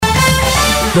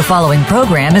The following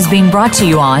program is being brought to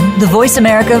you on the Voice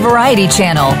America Variety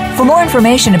Channel. For more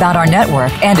information about our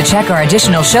network and to check our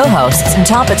additional show hosts and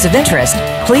topics of interest,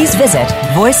 please visit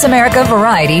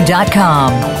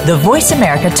voiceamericavariety.com. The Voice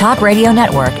America Talk Radio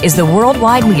Network is the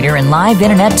worldwide leader in live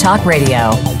Internet talk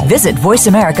radio. Visit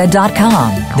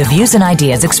voiceamerica.com. The views and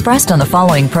ideas expressed on the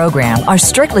following program are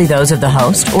strictly those of the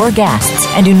host or guests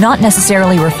and do not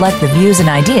necessarily reflect the views and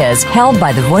ideas held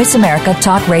by the Voice America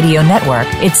Talk Radio Network,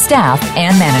 its staff,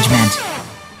 and management.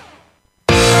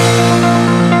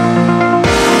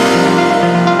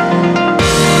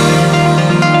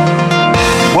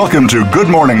 Welcome to Good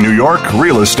Morning New York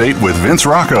Real Estate with Vince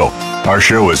Rocco. Our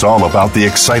show is all about the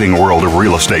exciting world of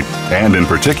real estate, and in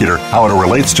particular, how it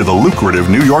relates to the lucrative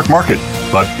New York market.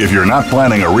 But if you're not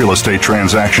planning a real estate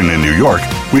transaction in New York,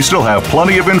 we still have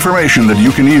plenty of information that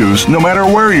you can use no matter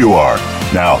where you are.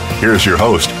 Now, here's your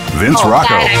host, Vince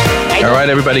Rocco. All right,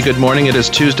 everybody, good morning. It is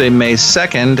Tuesday, May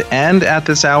 2nd, and at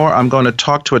this hour, I'm going to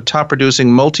talk to a top-producing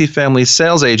multifamily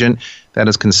sales agent that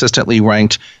is consistently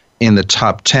ranked in the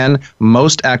top 10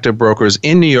 most active brokers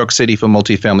in New York City for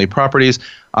multifamily properties.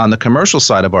 On the commercial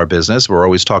side of our business, we're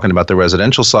always talking about the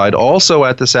residential side. Also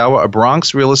at this hour, a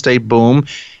Bronx real estate boom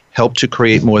helped to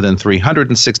create more than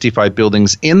 365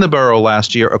 buildings in the borough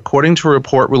last year, according to a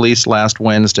report released last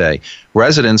Wednesday.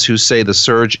 Residents who say the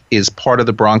surge is part of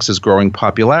the Bronx's growing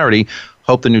popularity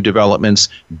hope the new developments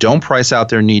don't price out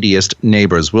their neediest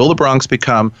neighbors. Will the Bronx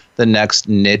become the next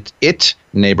it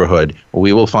neighborhood?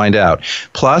 We will find out.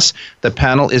 Plus, the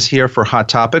panel is here for Hot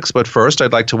Topics, but first,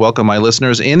 I'd like to welcome my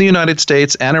listeners in the United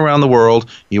States and around the world.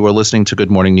 You are listening to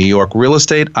Good Morning New York Real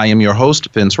Estate. I am your host,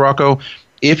 Vince Rocco.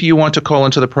 If you want to call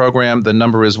into the program, the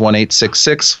number is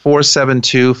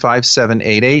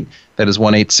 1-866-472-5788. That is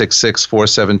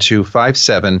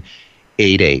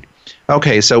 1-866-472-5788.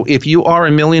 Okay, so if you are a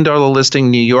 $1 Million Listing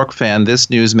New York fan, this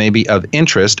news may be of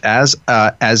interest. As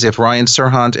if Ryan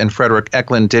Serhant and Frederick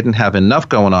Eklund didn't have enough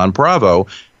going on, Bravo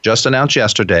just announced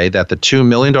yesterday that the $2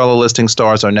 million listing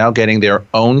stars are now getting their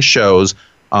own shows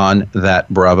on that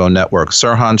Bravo network.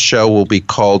 Serhant's show will be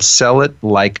called Sell It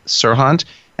Like Serhant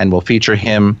and will feature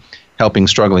him helping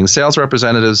struggling sales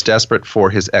representatives desperate for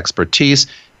his expertise.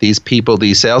 These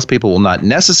salespeople will not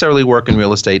necessarily work in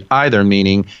real estate either,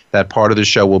 meaning that part of the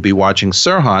show will be watching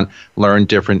Serhant learn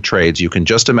different trades. You can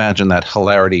just imagine that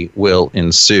hilarity will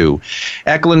ensue.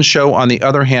 Eklund's show, on the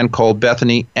other hand, called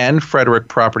Bethany and Frederick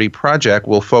Property Project,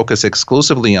 will focus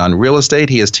exclusively on real estate.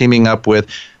 He is teaming up with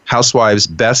Housewives'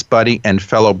 best buddy and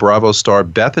fellow Bravo star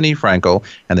Bethany Frankel,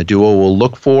 and the duo will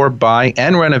look for, buy,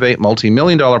 and renovate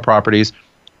multi-million-dollar properties.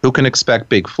 Who can expect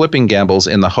big flipping gambles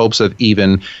in the hopes of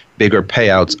even bigger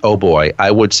payouts? Oh boy,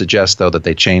 I would suggest, though, that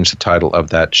they change the title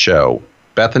of that show.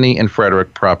 Bethany and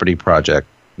Frederick Property Project.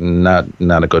 Not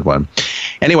a good one.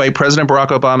 Anyway, President Barack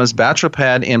Obama's bachelor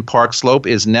pad in Park Slope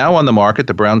is now on the market.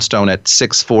 The brownstone at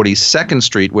 640 2nd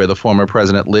Street, where the former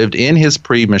president lived in his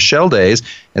pre-Michelle days,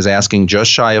 is asking just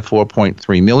shy of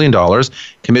 $4.3 million.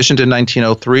 Commissioned in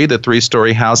 1903, the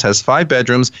three-story house has 5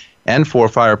 bedrooms and 4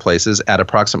 fireplaces at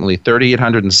approximately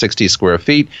 3,860 square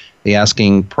feet. The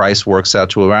asking price works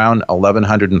out to around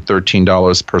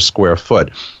 $1,113 per square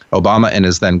foot. Obama and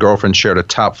his then-girlfriend shared a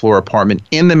top-floor apartment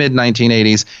in the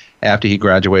mid-1980s after he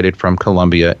graduated from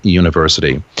Columbia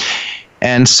University.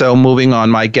 And so moving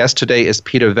on, my guest today is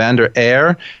Peter van der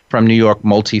Aar from New York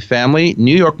Multifamily.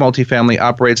 New York Multifamily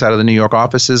operates out of the New York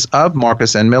offices of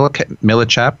Marcus and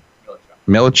Millichap.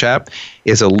 Millichap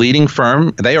is a leading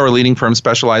firm. They are a leading firm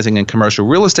specializing in commercial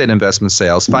real estate investment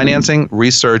sales, financing,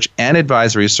 research, and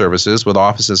advisory services with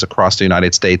offices across the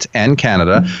United States and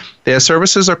Canada. Their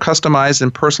services are customized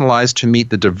and personalized to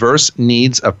meet the diverse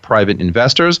needs of private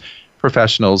investors,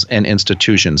 professionals, and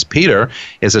institutions. Peter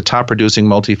is a top-producing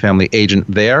multifamily agent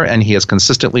there, and he has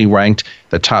consistently ranked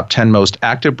the top 10 most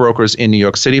active brokers in New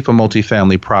York City for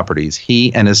multifamily properties.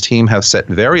 He and his team have set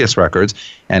various records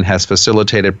and has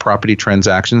facilitated property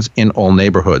transactions in all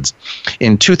neighborhoods.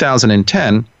 In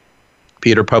 2010,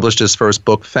 Peter published his first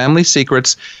book, Family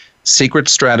Secrets: Secret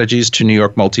Strategies to New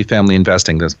York Multifamily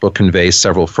Investing. This book conveys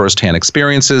several firsthand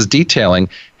experiences detailing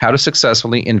how to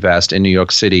successfully invest in New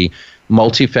York City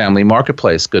multifamily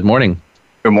marketplace. Good morning.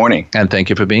 Good morning. And thank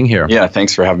you for being here. Yeah,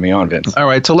 thanks for having me on, Vince. All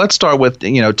right, so let's start with,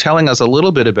 telling us a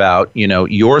little bit about,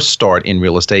 your start in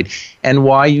real estate and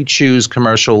why you choose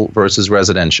commercial versus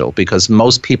residential, because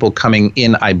most people coming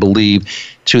in, I believe,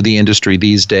 to the industry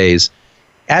these days,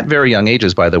 at very young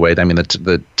ages, by the way, I mean,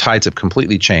 the tides have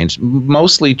completely changed,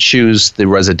 mostly choose the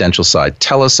residential side.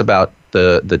 Tell us about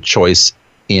the choice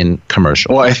in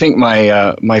commercial. Well, I think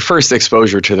my first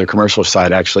exposure to the commercial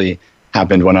side actually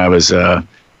happened when I was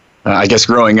I guess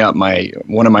growing up,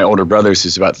 one of my older brothers,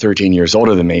 who's about 13 years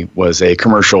older than me, was a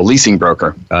commercial leasing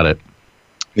broker. Got it.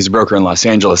 He's a broker in Los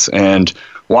Angeles, and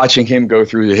watching him go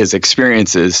through his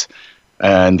experiences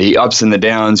and the ups and the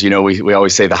downs, we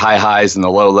always say the high highs and the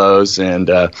low lows, and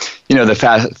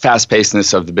the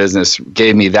fast-pacedness of the business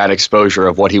gave me that exposure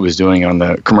of what he was doing on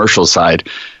the commercial side.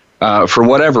 For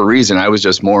whatever reason, I was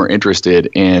just more interested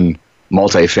in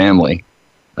multifamily,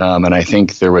 and I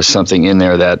think there was something in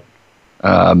there that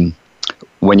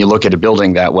when you look at a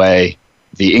building that way,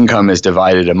 the income is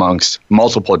divided amongst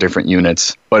multiple different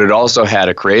units, but it also had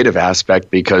a creative aspect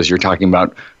because you're talking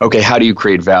about, okay, how do you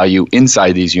create value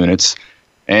inside these units?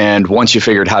 And once you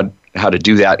figured how to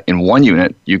do that in one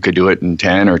unit, you could do it in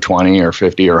 10 or 20 or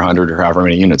 50 or 100 or however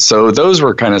many units. So those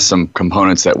were kind of some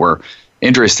components that were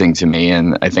interesting to me,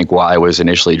 and I think why I was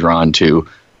initially drawn to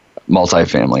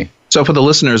multifamily. So for the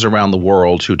listeners around the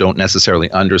world who don't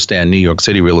necessarily understand New York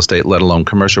City real estate, let alone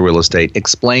commercial real estate,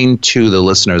 explain to the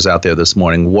listeners out there this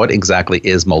morning what exactly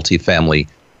is multifamily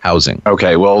housing.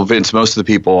 Okay, well, Vince, most of the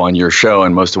people on your show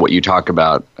and most of what you talk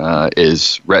about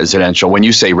is residential. When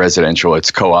you say residential,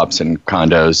 it's co-ops and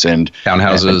condos and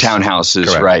townhouses. And townhouses,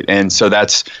 correct. Right? And so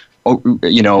that's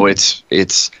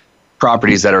it's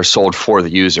properties that are sold for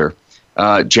the user.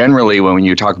 Generally, when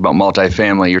you talk about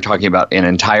multifamily, you're talking about an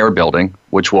entire building,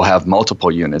 which will have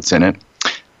multiple units in it.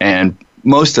 And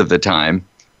most of the time,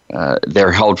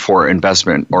 they're held for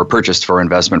investment or purchased for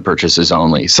investment purchases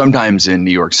only. Sometimes in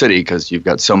New York City, because you've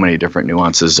got so many different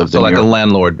nuances of the So like a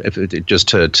landlord, just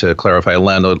to clarify, a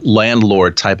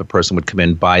landlord type of person would come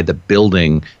in, buy the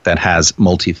building that has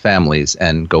multifamilies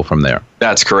and go from there.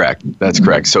 That's correct. That's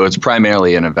correct. So it's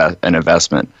primarily an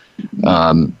investment.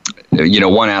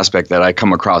 One aspect that I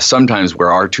come across sometimes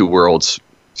where our two worlds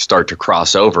start to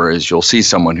cross over is you'll see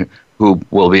someone who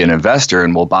will be an investor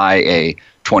and will buy a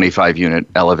 25-unit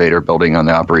elevator building on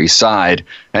the Upper East Side,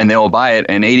 and they'll buy it,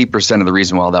 and 80% of the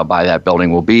reason why they'll buy that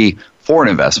building will be for an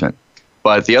investment.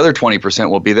 But the other 20%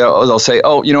 will be they'll say,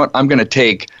 oh, you know what, I'm going to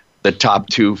take the top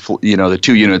two, the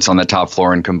 2 units on the top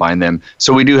floor and combine them.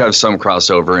 So we do have some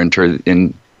crossover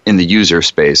in the user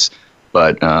space,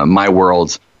 but my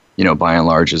world, by and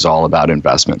large, is all about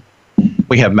investment.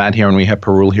 We have Matt here and we have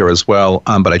Parul here as well.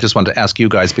 But I just wanted to ask you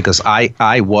guys, because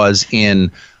I was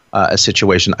in a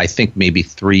situation, I think maybe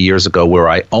 3 years ago, where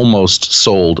I almost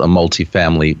sold a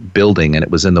multifamily building, and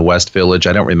it was in the West Village.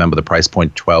 I don't remember the price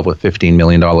point, $12 or $15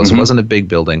 million. Mm-hmm. It wasn't a big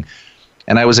building.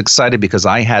 And I was excited because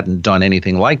I hadn't done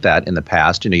anything like that in the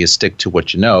past. You stick to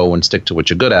what you know and stick to what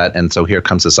you're good at. And so here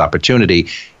comes this opportunity.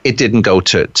 It didn't go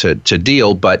to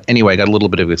deal, but anyway, I got a little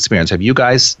bit of experience. Have you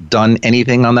guys done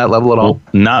anything on that level at all? Well,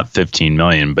 not 15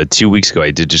 million, but 2 weeks ago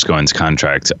I did just go into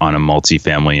contract on a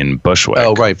multifamily in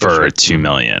Bushwick for 2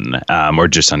 million, or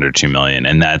just under 2 million.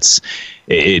 And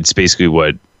it's basically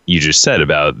what you just said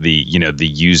about the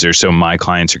user. So my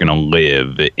clients are going to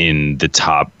live in the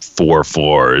top 4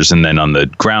 floors, and then on the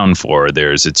ground floor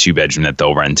there's a 2-bedroom that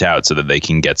they'll rent out so that they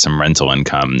can get some rental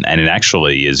income. And it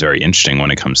actually is very interesting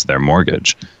when it comes to their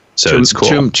mortgage. So it's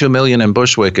cool. 2 million in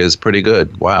Bushwick is pretty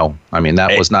good. Wow. I mean,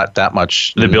 that was not that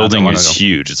much. The building is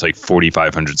huge. It's like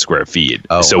 4,500 square feet.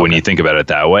 When you think about it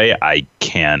that way, I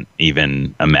can't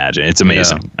even imagine. It's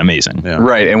amazing. Yeah. Amazing. Yeah.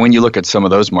 Right. And when you look at some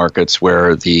of those markets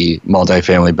where the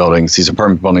multifamily buildings, these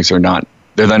apartment buildings they're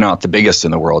not the biggest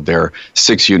in the world. They're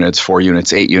 6 units, 4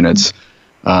 units, 8 units.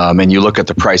 And you look at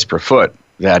the price per foot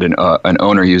that an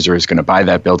owner user is going to buy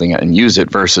that building and use it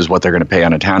versus what they're going to pay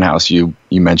on a townhouse. You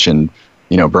mentioned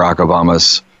Barack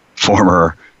Obama's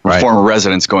former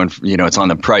residence going, it's on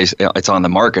the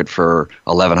market for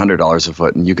 $1,100 a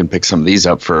foot, and you can pick some of these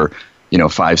up for, $500,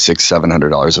 $600,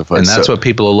 $700 a foot. And that's what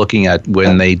people are looking at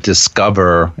when they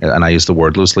discover, and I use the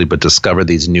word loosely, but discover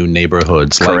these new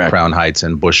neighborhoods like Crown Heights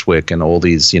and Bushwick and all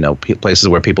these, places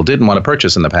where people didn't want to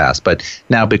purchase in the past. But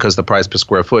now because the price per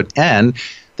square foot and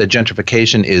the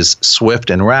gentrification is swift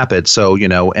and rapid. So,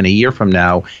 in a year from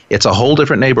now, it's a whole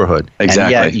different neighborhood.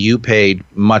 Exactly. And yet you paid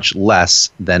much less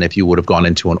than if you would have gone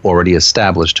into an already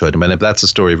established hood. I mean, if that's the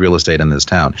story of real estate in this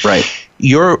town. Right.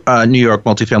 Your New York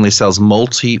multifamily sells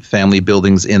multifamily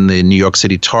buildings in the New York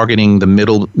City, targeting the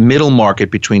middle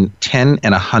market between $10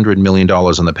 and $100 million.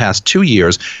 In the past 2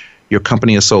 years, your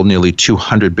company has sold nearly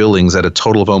 200 buildings at a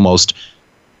total of almost,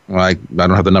 I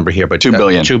don't have the number here, but $2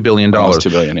 billion. $2 billion. Almost $2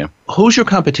 billion, yeah. Who's your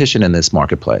competition in this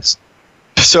marketplace?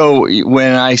 So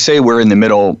when I say we're in the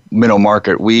middle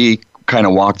market, we kind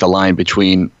of walk the line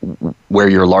between where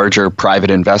your larger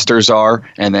private investors are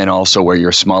and then also where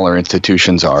your smaller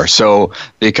institutions are. So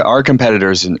our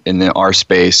competitors in our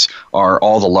space are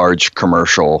all the large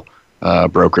commercial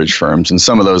brokerage firms, and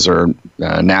some of those are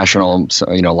national. So,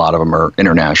 a lot of them are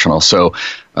international. So,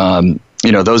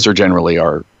 those are generally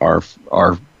our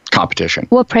competition.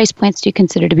 What price points do you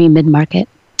consider to be mid-market?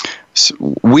 So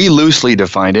we loosely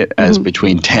defined it as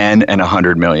between 10 and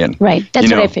 100 million. Right.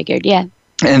 That's what I figured. Yeah.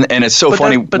 And it's so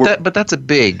funny. But that's a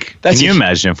big. Can you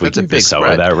imagine if we could sell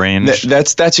at that range?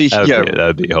 That's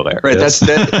that'd be hilarious.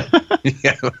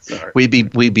 Right.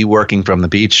 We'd be working from the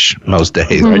beach most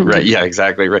days. Right. Yeah.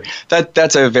 Exactly. Right.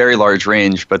 That's a very large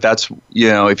range. But that's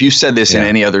if you said this in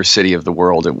any other city of the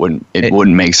world, it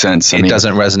wouldn't make sense. It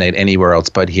doesn't resonate anywhere else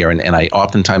but here. And I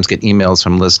oftentimes get emails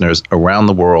from listeners around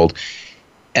the world.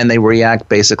 And they react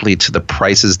basically to the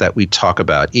prices that we talk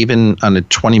about, even on a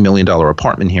 $20 million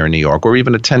apartment here in New York, or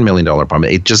even a $10 million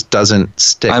apartment. It just doesn't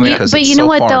stick. But you know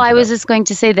what, though? I was just going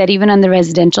to say that even on the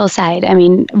residential side,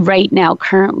 right now,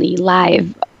 currently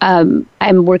live, I'm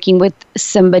working with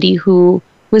somebody who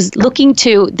was looking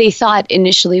they thought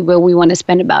initially, we want to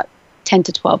spend about 10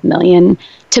 to 12 million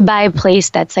to buy a place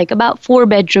that's like about 4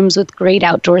 bedrooms with great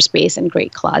outdoor space and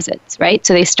great closets, right?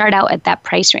 So they start out at that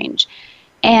price range.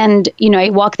 And, I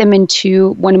walked them into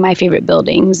one of my favorite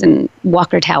buildings in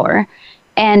Walker Tower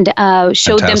and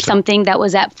showed them something that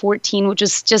was at 14, which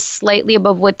was just slightly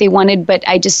above what they wanted. But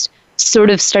I just sort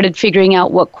of started figuring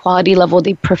out what quality level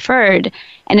they preferred.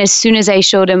 And as soon as I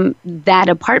showed them that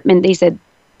apartment, they said,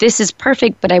 this is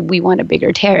perfect, but we want a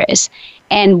bigger terrace.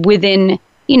 And within,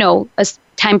 a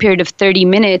time period of 30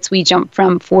 minutes, we jumped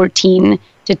from 14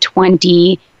 to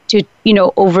 20 to,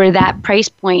 over that price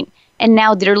point. And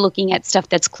now they're looking at stuff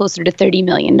that's closer to $30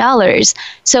 million.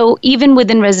 So even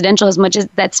within residential, as much as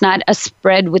that's not a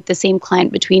spread with the same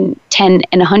client between 10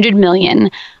 and 100 million,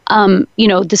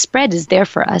 the spread is there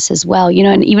for us as well.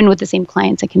 And even with the same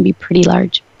clients, it can be pretty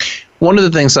large. One of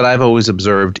the things that I've always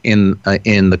observed in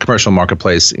the commercial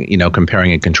marketplace,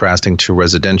 comparing and contrasting to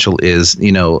residential is,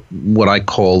 what I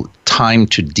call time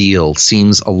to deal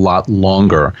seems a lot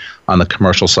longer on the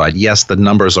commercial side. Yes, the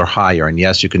numbers are higher, and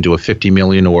yes, you can do a $50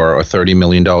 million or a $30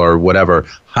 million or whatever,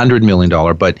 $100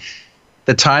 million, but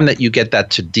the time that you get that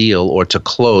to deal or to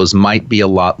close might be a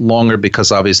lot longer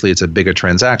because obviously it's a bigger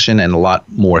transaction and a lot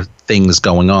more things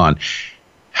going on.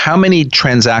 How many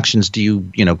transactions do you,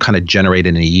 kind of generate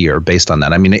in a year based on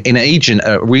that?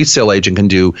 A resale agent can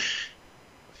do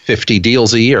 50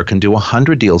 deals a year, can do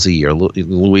 100 deals a year.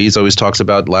 Louise always talks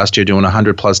about last year doing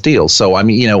 100 plus deals. So,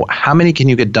 how many can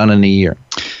you get done in a year?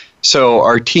 So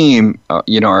our team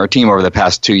over the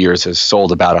past 2 years has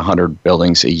sold about 100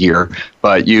 buildings a year.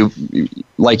 But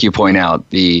like you point out,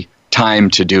 the time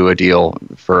to do a deal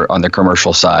on the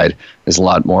commercial side is a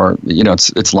lot more,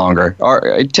 it's longer.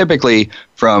 Typically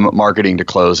from marketing to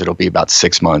close, it'll be about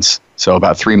 6 months. So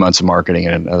about 3 months of marketing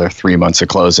and another 3 months of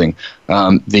closing.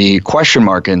 The question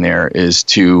mark in there is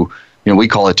we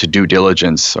call it to due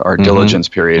diligence, our diligence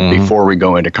period before we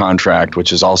go into contract,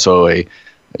 which is also a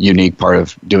unique part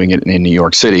of doing it in New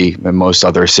York City. In most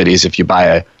other cities, if you buy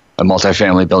a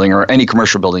multifamily building or any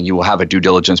commercial building, you will have a due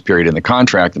diligence period in the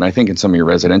contract. And I think in some of your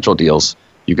residential deals,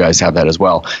 you guys have that as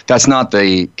well. That's not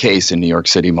the case in New York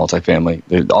City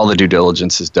multifamily. All the due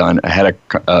diligence is done ahead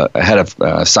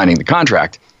of signing the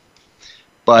contract.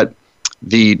 But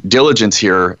the diligence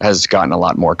here has gotten a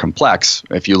lot more complex.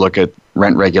 If you look at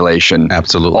rent regulation,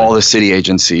 absolutely, all the city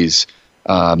agencies,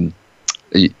 the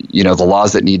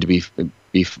laws that need to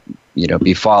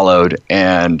be followed,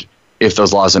 and if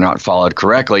those laws are not followed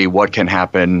correctly, what can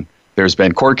happen? There's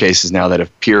been court cases now that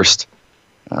have pierced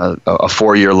a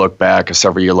 4-year look back, a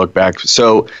several-year look back.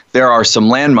 So there are some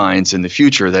landmines in the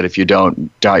future that if you don't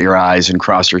dot your I's and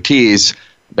cross your T's,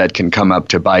 that can come up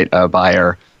to bite a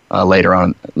buyer later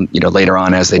on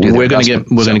as they do. We're going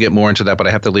to get more into that, but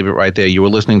I have to leave it right there. You were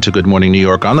listening to Good Morning New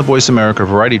York on the Voice America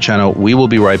Variety Channel. We will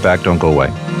be right back. Don't go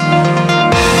away.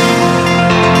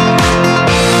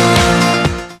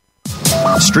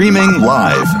 Streaming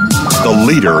live, the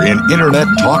leader in Internet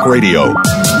talk radio,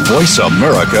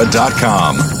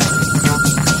 voiceamerica.com.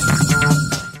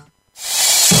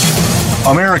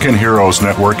 American Heroes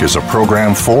Network is a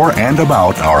program for and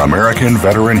about our American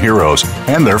veteran heroes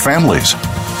and their families.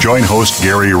 Join host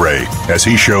Gary Ray as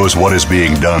he shows what is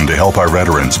being done to help our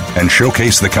veterans and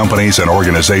showcase the companies and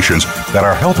organizations that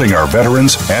are helping our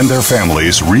veterans and their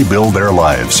families rebuild their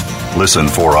lives. Listen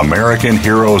for American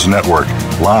Heroes Network,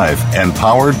 live and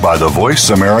powered by the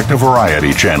Voice America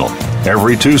Variety Channel,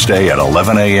 every Tuesday at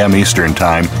 11 a.m. Eastern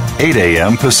Time, 8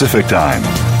 a.m. Pacific Time.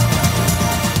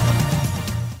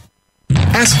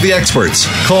 Ask the experts.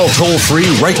 Call toll free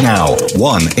right now,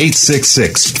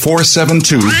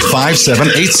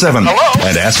 1-866-472-5787.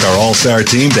 And ask our All-Star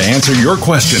team to answer your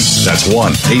question. That's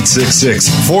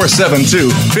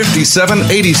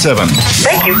 1-866-472-5787.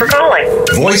 Thank you for calling.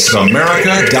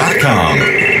 VoiceAmerica.com.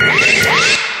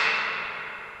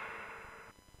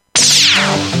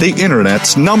 The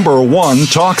Internet's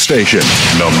 #1 talk station.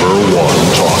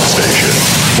 #1 talk station.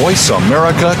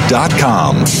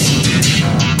 VoiceAmerica.com.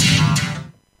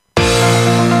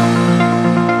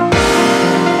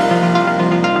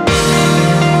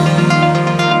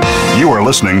 You are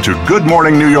listening to Good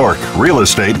Morning New York, Real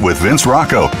Estate with Vince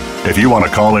Rocco. If you want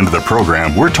to call into the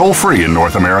program, we're toll-free in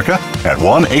North America at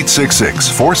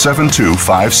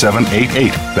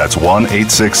 1-866-472-5788. That's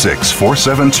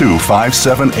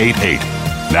 1-866-472-5788.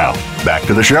 Now, back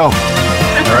to the show. All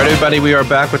right, everybody, we are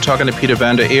back. We're talking to Peter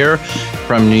van der Eer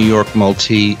from New York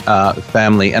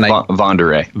Multi-Family. Van der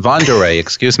Ray. Van der Ray,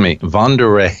 excuse me. Van der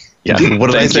Ray. Yeah. What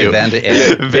did I say? Van der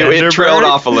Eer. It trailed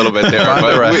off a little bit there.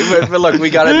 but look, we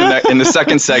got it in the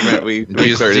second segment. We cleared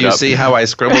it up. Do you see how I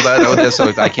scribbled that out there?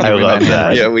 So I can't I love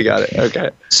that. Yeah, we got it. Okay.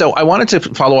 So I wanted to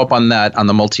follow up on that, on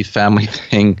the multifamily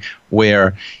thing,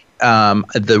 where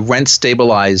the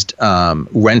rent-stabilized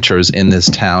renters in this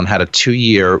town had a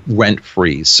 2-year rent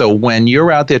freeze. So when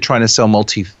you're out there trying to sell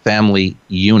multifamily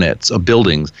units or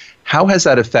buildings, how has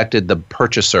that affected the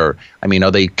purchaser? I mean,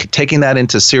 are they taking that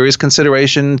into serious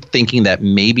consideration, thinking that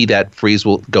maybe that freeze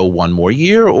will go one more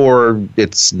year, or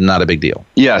it's not a big deal?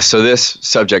 Yeah, so this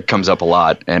subject comes up a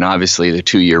lot, and obviously the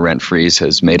 2-year rent freeze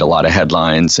has made a lot of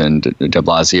headlines, and de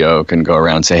Blasio can go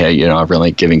around and say, hey, I'm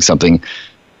really giving something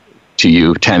to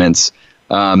you, tenants.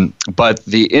 But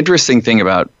the interesting thing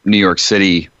about New York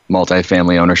City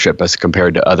multifamily ownership as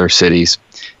compared to other cities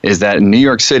is that in New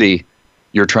York City,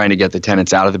 you're trying to get the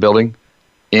tenants out of the building.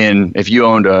 If you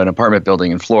owned an apartment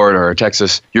building in Florida or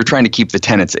Texas, you're trying to keep the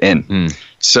tenants in.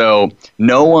 So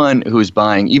no one who's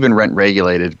buying even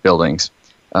rent-regulated buildings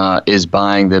is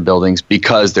buying the buildings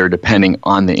because they're depending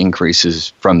on the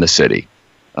increases from the city.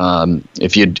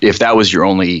 If that was your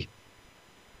only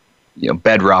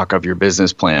bedrock of your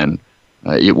business plan,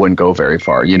 it wouldn't go very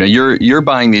far. You're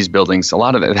buying these buildings. A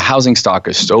lot of the housing stock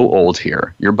is so old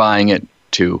here. You're buying it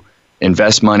to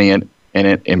invest money in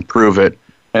it, improve it,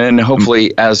 and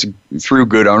hopefully, as through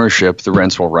good ownership, the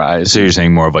rents will rise. So you're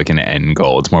saying more of like an end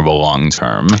goal. It's more of a long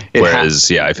term. Whereas,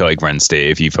 I feel like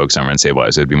if you focus on rent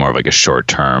stabilized, it'd be more of like a short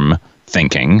term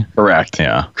thinking. Correct.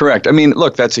 Yeah. Correct. I mean,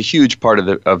 look, that's a huge part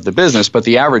of the business, but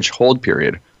the average hold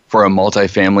period for a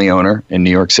multifamily owner in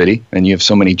New York City, and you have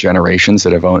so many generations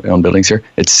that have owned buildings here,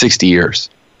 it's 60 years.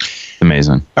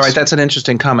 Amazing. All right, that's an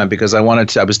interesting comment because I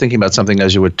was thinking about something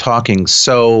as you were talking.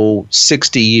 So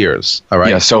 60 years, all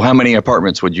right? Yeah, so how many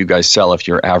apartments would you guys sell if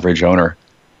your average owner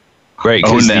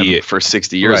owned them for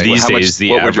 60 years? Right. These days,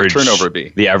 what would your turnover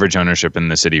be? The average ownership in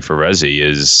the city for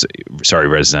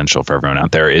residential for everyone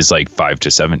out there is like 5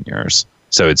 to 7 years.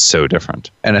 So it's so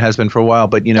different. And it has been for a while.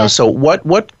 But, so what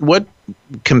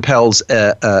compels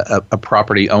a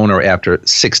property owner after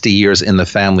 60 years in the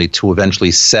family to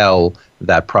eventually sell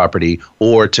that property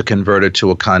or to convert it to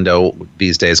a condo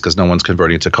these days because no one's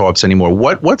converting it to co-ops anymore?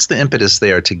 What's the impetus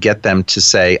there to get them to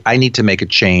say, I need to make a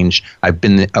change. I've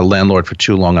been a landlord for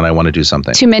too long and I want to do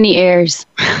something? Too many heirs.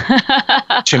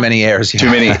 Too many heirs. Yeah. Too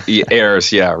many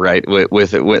heirs, yeah, right. With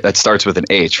that starts with an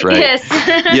H, right? Yes.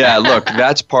 Yeah, look,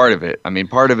 that's part of it. I mean,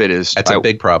 part of it is... That's a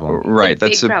big problem. Right,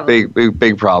 that's a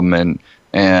big problem.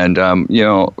 And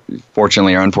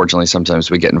fortunately or unfortunately,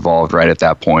 sometimes we get involved right at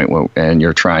that point and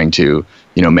you're trying to,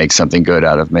 make something good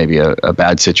out of maybe a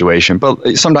bad situation.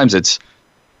 But sometimes it's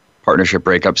partnership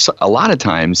breakups. A lot of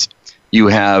times you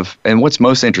have, and what's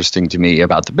most interesting to me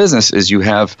about the business is you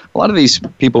have a lot of these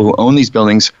people who own these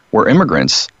buildings were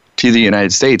immigrants to the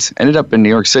United States, ended up in New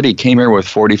York City, came here with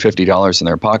 $40, $50 in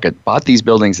their pocket, bought these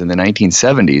buildings in the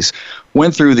 1970s,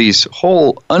 went through these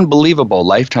whole unbelievable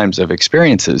lifetimes of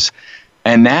experiences.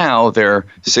 And now they're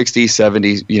 60,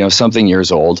 70, something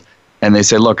years old. And they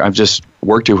say, look, I've just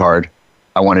worked too hard.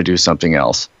 I want to do something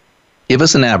else. Give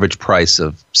us an average price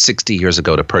of 60 years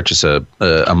ago to purchase a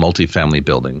multifamily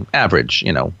building. Average,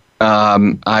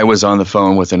 I was on the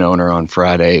phone with an owner on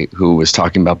Friday who was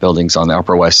talking about buildings on the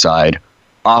Upper West Side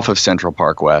off of Central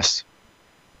Park West,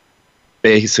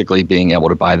 basically being able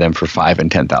to buy them for $5,000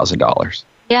 and $10,000.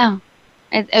 Yeah.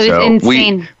 It was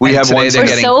insane. We have one for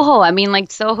Soho. I mean,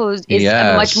 Soho is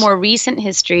a much more recent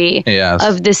history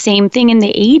of the same thing in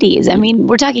the 80s. I mean,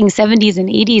 we're talking 70s and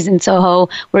 80s in Soho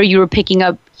where you were picking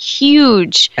up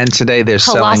huge, and today they're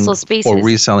selling spaces. Or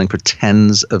reselling for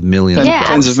tens of millions.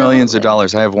 Tens of millions of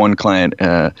dollars. I have one client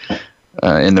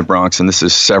in the Bronx, and this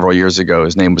is several years ago.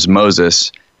 His name was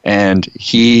Moses, and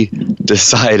he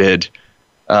decided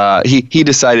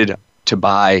to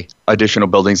buy additional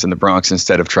buildings in the Bronx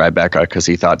instead of Tribeca because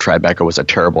he thought Tribeca was a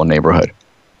terrible neighborhood.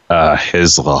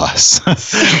 His loss. That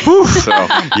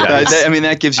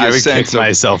gives you a sense of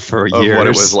myself for years. Of what it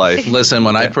was like. Listen,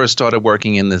 when I first started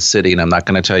working in this city, and I'm not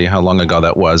going to tell you how long ago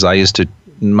that was, I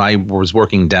was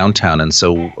working downtown, and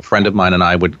so a friend of mine and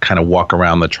I would kind of walk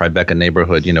around the Tribeca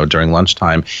neighborhood, during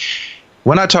lunchtime.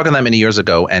 We're not talking that many years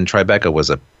ago, and Tribeca was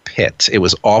a pit. It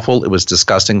was awful. It was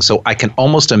disgusting. So I can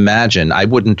almost imagine, I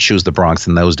wouldn't choose the Bronx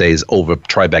in those days over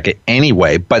Tribeca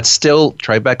anyway, but still,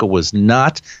 Tribeca was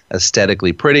not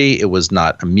aesthetically pretty. It was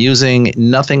not amusing.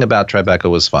 Nothing about Tribeca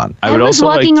was fun. I was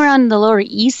walking around the Lower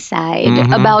East Side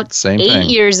about 8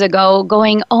 years ago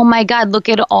going, oh my God, look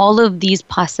at all of these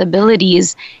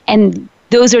possibilities. And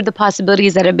those are the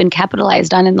possibilities that have been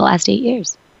capitalized on in the last 8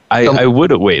 years. I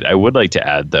would like to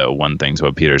add, though, one thing to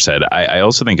what Peter said. I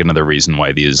also think another reason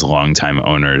why these longtime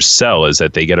owners sell is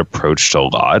that they get approached a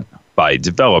lot by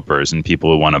developers and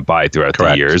people who want to buy throughout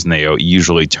the years, and they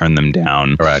usually turn them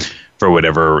down for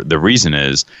whatever the reason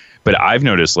is. But I've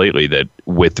noticed lately that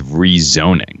with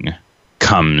rezoning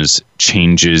comes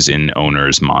changes in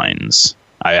owners' minds.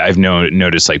 I've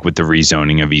noticed, like with the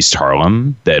rezoning of East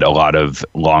Harlem, that a lot of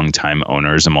longtime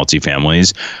owners of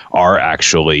multifamilies are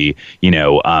actually,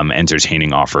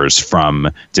 entertaining offers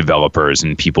from developers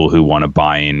and people who want to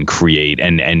buy and create,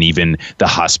 and even the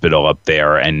hospital up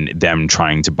there and them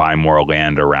trying to buy more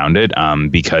land around it,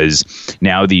 because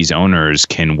now these owners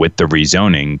can, with the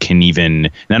rezoning, can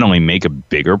even not only make a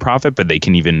bigger profit, but they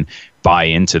can even buy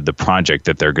into the project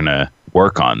that they're going to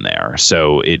work on there.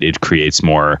 So it creates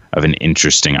more of an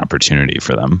interesting opportunity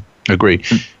for them. Agreed.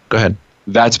 Go ahead.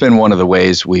 That's been one of the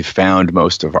ways we've found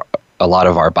a lot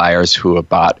of our buyers who have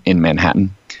bought in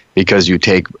Manhattan, because you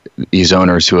take these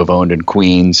owners who have owned in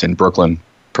Queens and Brooklyn,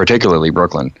 particularly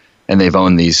Brooklyn, and they've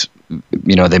owned these,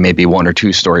 they may be 1 or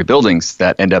 2 story buildings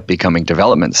that end up becoming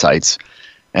development sites.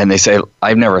 And they say,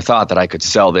 I've never thought that I could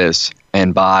sell this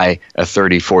and buy a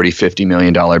 $30, $40, $50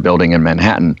 million building in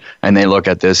Manhattan. And they look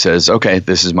at this as, okay,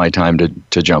 this is my time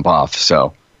to jump off.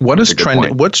 So what's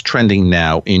trending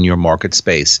now in your market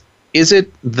space? Is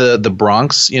it the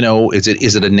Bronx?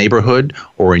 Is it a neighborhood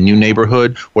or a new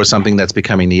neighborhood or something that's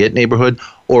becoming the it neighborhood?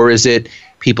 Or is it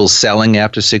people selling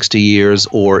after 60 years?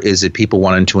 Or is it people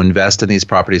wanting to invest in these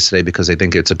properties today because they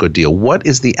think it's a good deal? What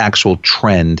is the actual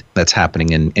trend that's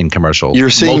happening in commercial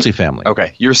multifamily?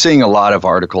 Okay. You're seeing a lot of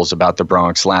articles about the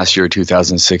Bronx. Last year,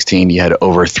 2016, you had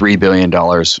over $3 billion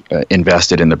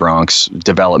invested in the Bronx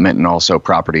development and also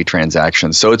property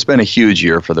transactions. So it's been a huge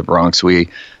year for the Bronx. We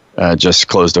just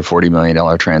closed a $40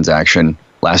 million transaction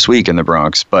last week in the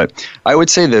Bronx. But I would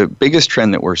say the biggest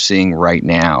trend that we're seeing right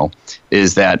now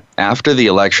is that after the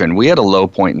election, we had a low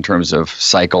point in terms of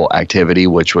cycle activity,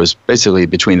 which was basically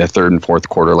between the third and fourth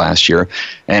quarter last year.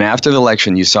 And after the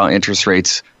election, you saw interest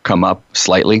rates come up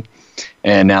slightly,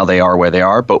 and now they are where they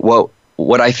are. But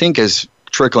what I think is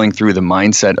trickling through the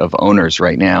mindset of owners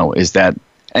right now is that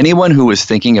anyone who is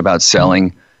thinking about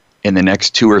selling in the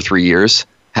next 2 or 3 years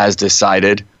has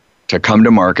decided to come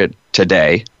to market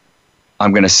today.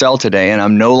 I'm going to sell today, and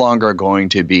I'm no longer going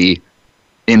to be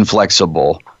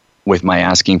inflexible with my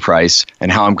asking price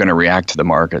and how I'm going to react to the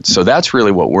market. So that's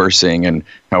really what we're seeing, and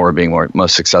how we're being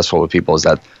most successful with people is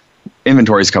that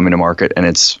inventory is coming to market and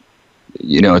it's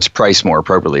priced more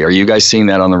appropriately. Are you guys seeing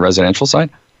that on the residential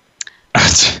side?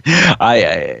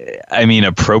 I mean,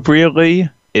 appropriately,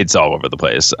 it's all over the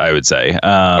place, I would say.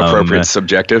 Appropriate,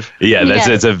 subjective? Yeah,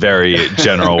 that's a very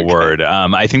general word.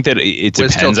 I think that it depends.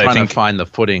 We're still trying to find the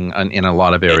footing in a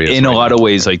lot of areas. In a lot of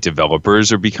ways, like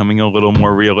developers are becoming a little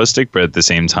more realistic, but at the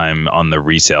same time, on the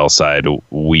resale side,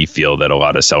 we feel that a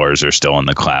lot of sellers are still in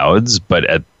the clouds.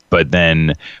 But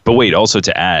wait, also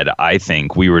to add, I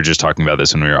think we were just talking about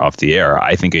this when we were off the air.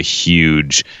 I think a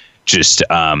huge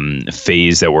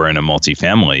phase that we're in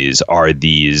multifamilies are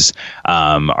these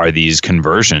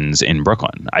conversions in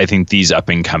Brooklyn. I think these up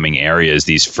and coming areas,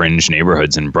 these fringe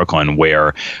neighborhoods in Brooklyn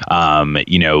where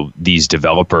these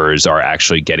developers are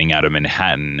actually getting out of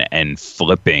Manhattan and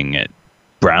flipping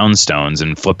brownstones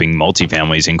and flipping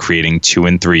multifamilies and creating 2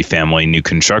 and 3 family new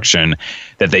construction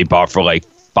that they bought for like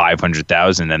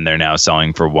 $500,000 and they're now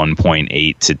selling for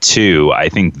 1.8 to 2. I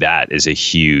think that is a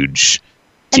huge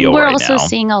deal. And we're right also now.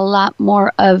 seeing a lot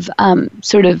more of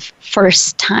sort of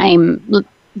first-time,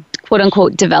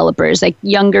 quote-unquote, developers, like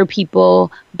younger people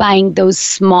buying those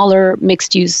smaller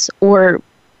mixed-use or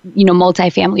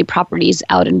multifamily properties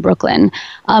out in Brooklyn.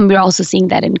 We're also seeing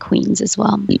that in Queens as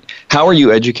well. How are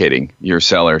you educating your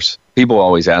sellers? People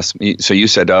always ask me. So you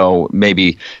said,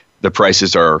 maybe the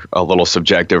prices are a little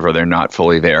subjective or they're not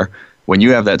fully there. When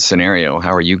you have that scenario,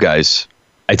 how are you guys?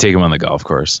 I take him on the golf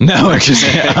course. No, just,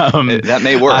 that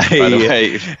may work, by the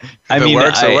way.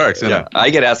 It works. Yeah. I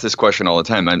get asked this question all the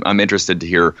time. I'm interested to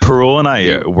hear. Parul and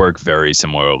I work very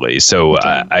similarly. So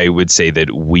I would say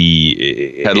that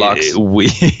we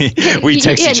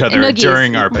text each other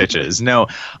during our pitches. No,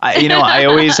 I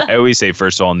always say,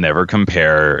 first of all, never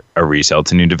compare a resale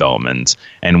to new development.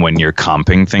 And when you're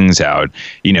comping things out,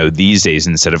 these days,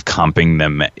 instead of comping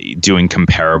them, doing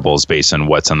comparables based on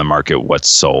what's on the market, what's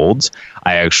sold,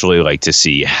 I actually like to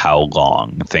see how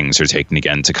long things are taking to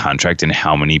get into contract and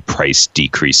how many price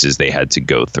decreases they had to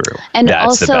go through. And that's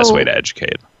also the best way to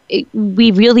educate.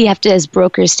 We really have to, as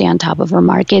brokers, stay on top of our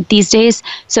market these days.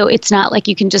 So it's not like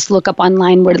you can just look up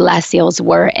online where the last sales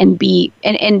were and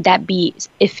that be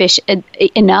efficient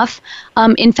enough.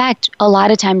 In fact, a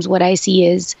lot of times what I see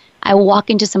is I will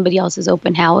walk into somebody else's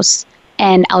open house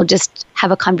and I'll just have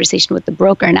a conversation with the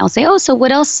broker and I'll say, oh, so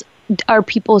what else are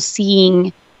people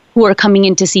seeing who are coming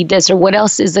in to see this, or what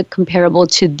else is comparable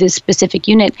to this specific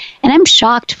unit? And I'm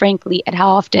shocked, frankly, at how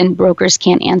often brokers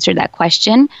can't answer that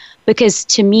question, because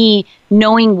to me,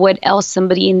 knowing what else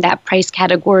somebody in that price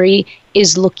category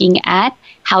is looking at,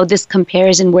 how this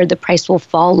compares and where the price will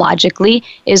fall logically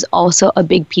is also a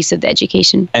big piece of the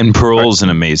education. And Parul's an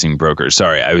amazing broker.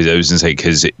 Sorry, I was going to say,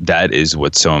 because that is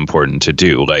what's so important to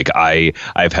do. Like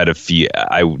I've had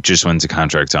I just went to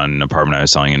contract on an apartment I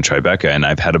was selling in Tribeca, and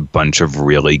I've had a bunch of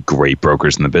really great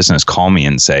brokers in the business call me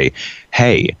and say,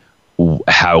 hey,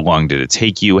 how long did it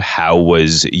take you? How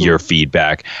was your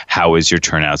feedback? How was your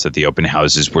turnouts at the open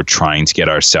houses? We're trying to get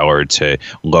our seller to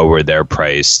lower their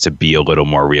price to be a little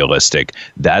more realistic.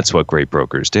 That's what great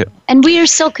brokers do. And we are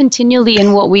still continually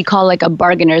in what we call like a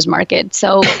bargainer's market.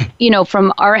 So,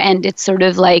 from our end, it's sort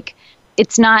of like,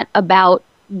 it's not about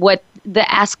what the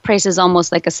ask price is,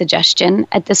 almost like a suggestion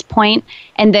at this point.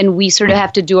 And then we sort of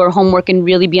have to do our homework and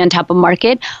really be on top of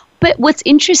market. But what's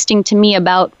interesting to me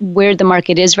about where the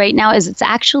market is right now is it's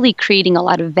actually creating a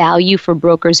lot of value for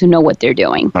brokers who know what they're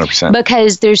doing. 100%.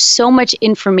 Because there's so much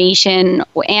information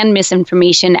and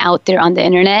misinformation out there on the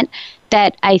internet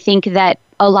that I think that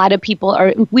a lot of people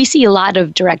we see a lot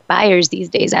of direct buyers these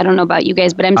days. I don't know about you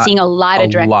guys, but I'm seeing a lot of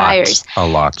direct buyers. A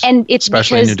lot. And it's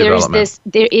especially because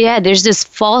there's this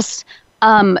false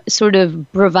sort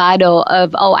of bravado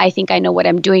of, I think I know what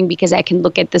I'm doing because I can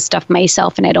look at this stuff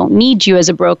myself and I don't need you as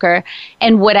a broker.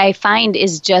 And what I find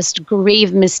is just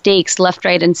grave mistakes left,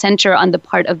 right, and center on the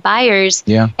part of buyers.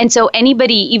 Yeah. And so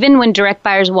anybody, even when direct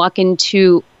buyers walk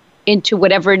into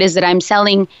whatever it is that I'm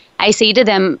selling, I say to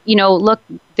them, look,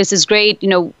 this is great,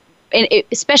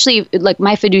 especially like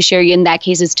my fiduciary in that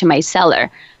case is to my seller.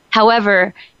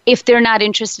 However, if they're not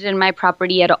interested in my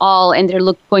property at all and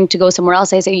they're going to go somewhere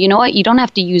else, I say, you know what, you don't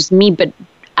have to use me, but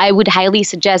I would highly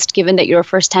suggest, given that you're a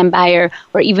first-time buyer,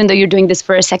 or even though you're doing this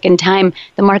for a second time,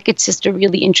 the market's just a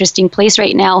really interesting place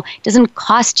right now. It doesn't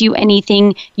cost you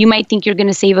anything. You might think you're going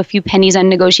to save a few pennies on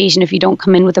negotiation if you don't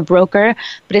come in with a broker,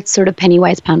 but it's sort of penny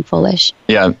wise, pound foolish.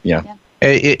 Yeah.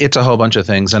 It's a whole bunch of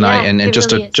things, and just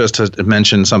to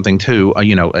mention something too,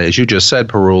 as you just said,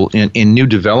 Parul, in new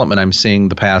development, I'm seeing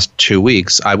the past 2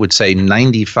 weeks, I would say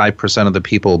 95% of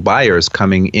the buyers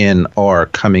coming in are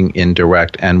coming in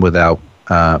direct and without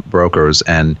brokers,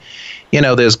 and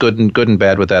there's good and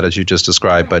bad with that, as you just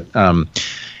described, but.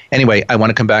 Anyway, I want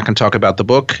to come back and talk about the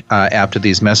book after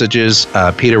these messages.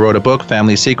 Peter wrote a book,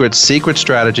 Family Secrets, Secret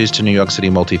Strategies to New York City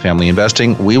Multifamily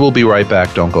Investing. We will be right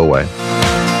back. Don't go away.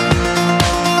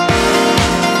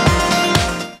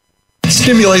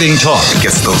 Stimulating talk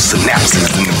gets those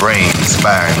synapses in the brain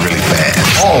firing really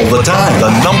fast. All the time.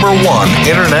 The #1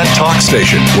 internet talk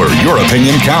station where your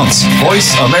opinion counts.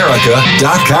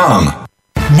 VoiceAmerica.com.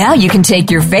 Now you can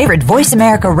take your favorite Voice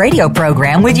America radio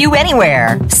program with you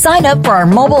anywhere. Sign up for our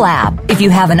mobile app if you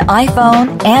have an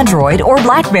iPhone, Android, or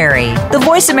BlackBerry. The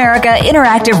Voice America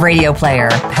Interactive Radio Player,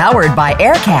 powered by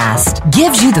Aircast,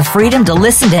 gives you the freedom to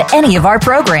listen to any of our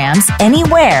programs,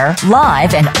 anywhere,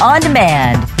 live and on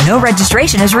demand. No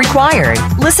registration is required.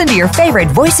 Listen to your favorite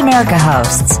Voice America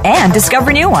hosts and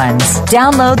discover new ones.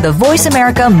 Download the Voice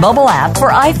America mobile app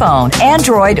for iPhone,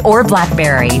 Android, or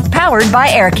BlackBerry, powered by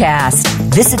Aircast.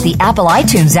 Visit the Apple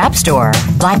iTunes App Store,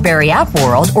 BlackBerry App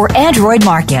World, or Android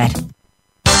Market.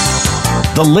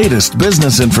 The latest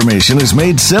business information is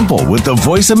made simple with the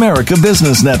Voice America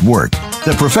Business Network.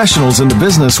 The professionals in the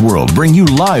business world bring you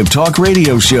live talk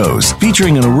radio shows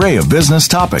featuring an array of business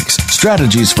topics,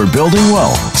 strategies for building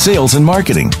wealth, sales and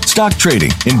marketing, stock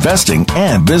trading, investing,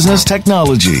 and business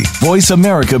technology. Voice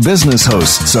America Business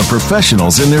hosts are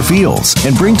professionals in their fields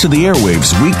and bring to the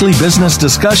airwaves weekly business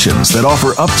discussions that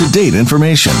offer up-to-date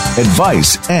information,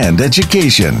 advice, and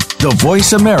education. The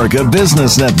Voice America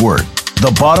Business Network,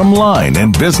 the bottom line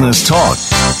in business talk.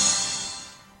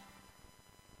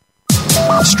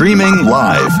 Streaming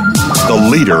live, the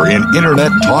leader in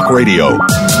Internet talk radio,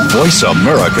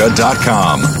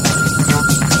 voiceamerica.com.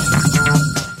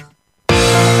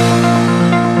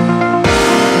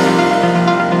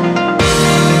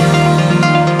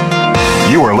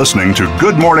 You are listening to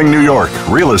Good Morning New York,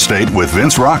 Real Estate with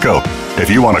Vince Rocco. If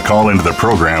you want to call into the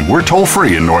program, we're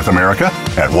toll-free in North America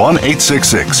at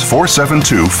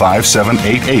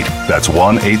 1-866-472-5788. That's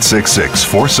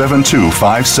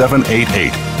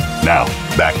 1-866-472-5788. Now,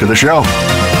 back to the show. All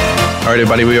right,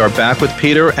 everybody, we are back with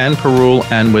Peter and Parul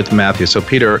and with Matthew. So,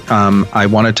 Peter, I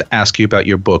wanted to ask you about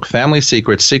your book, Family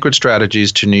Secrets, Secret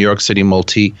Strategies to New York City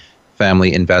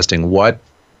Multi-Family Investing. What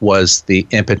was the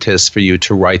impetus for you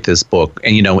to write this book?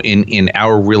 And, you know, in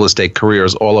our real estate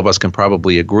careers, all of us can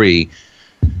probably agree,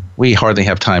 we hardly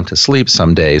have time to sleep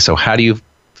some days. So how do you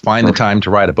find the time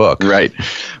to write a book? Right.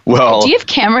 Well, do you have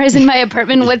cameras in my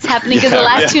apartment? What's happening? Because the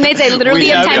last 2 nights I literally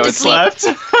have time to sleep.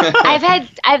 I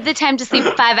have the time to sleep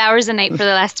 5 hours a night for the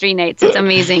last 3 nights. It's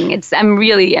amazing. It's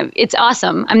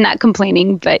awesome. I'm not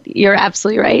complaining, but you're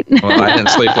absolutely right. Well, I didn't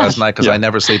sleep last night because I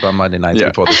never sleep on Monday nights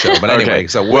before the show. But anyway,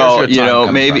 so where's your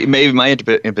time maybe my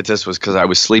impetus was because I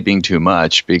was sleeping too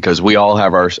much, because we all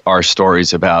have our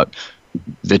stories about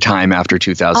the time after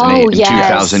 2008 and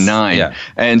 2009. Yeah.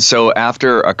 And so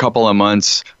after a couple of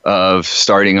months of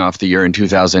starting off the year in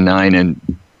 2009, and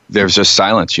there's just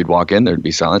silence. You'd walk in, there'd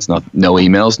be silence, no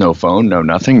emails, no phone, no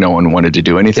nothing. No one wanted to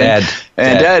do anything.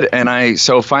 Dead. And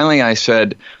so finally I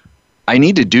said, I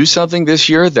need to do something this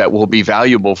year that will be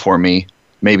valuable for me,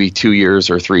 maybe 2 years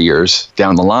or 3 years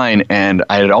down the line. And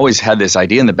I had always had this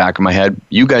idea in the back of my head.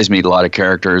 You guys meet a lot of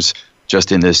characters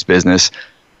just in this business.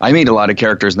 I meet a lot of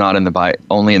characters not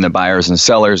only in the buyers and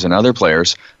sellers and other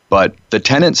players, but the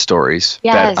tenant stories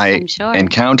that I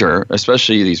encounter,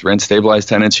 especially these rent stabilized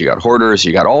tenants. You got hoarders,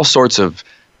 you got all sorts of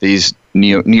these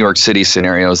New York City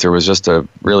scenarios. There was just a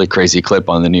really crazy clip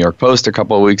on the New York Post a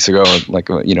couple of weeks ago,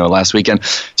 last weekend.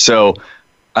 So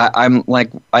I'm like,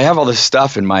 I have all this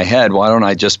stuff in my head. Why don't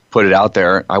I just put it out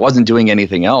there? I wasn't doing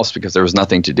anything else because there was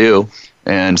nothing to do.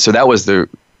 And so that was the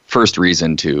first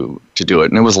reason to do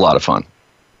it. And it was a lot of fun.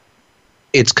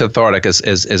 It's cathartic,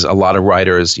 as a lot of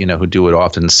writers, who do it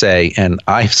often say. And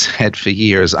I've said for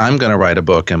years, I'm going to write a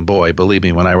book. And boy, believe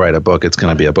me, when I write a book, it's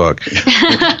going to be a book.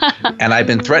 And I've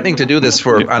been threatening to do this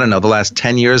for, I don't know, the last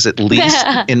 10 years at least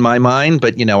in my mind.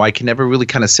 But, I can never really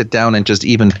kind of sit down and just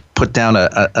even put down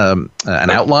an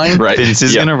outline. Right. Vince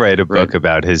is going to write a book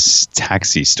about his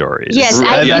taxi stories. Yes,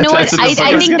 I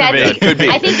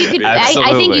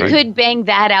think you could bang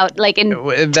that out like in 3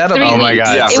 weeks. Oh my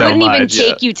God, it wouldn't even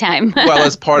take you time. Well,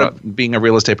 as part of being a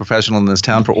real estate professional in this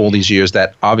town for all these years,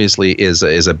 that obviously is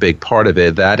a big part of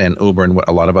it. That and Uber and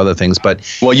a lot of other things. But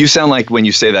you sound like when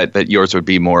you say that yours would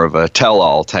be more of a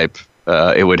tell-all type.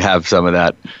 It would have some of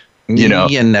that. You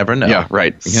never know. Yeah,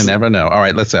 right. You never know. All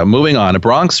right, let's moving on. A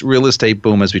Bronx real estate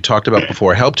boom, as we talked about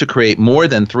before, helped to create more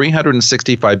than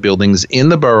 365 buildings in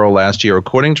the borough last year,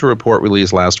 according to a report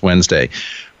released last Wednesday.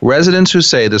 Residents who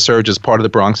say the surge is part of the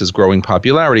Bronx's growing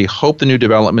popularity hope the new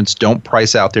developments don't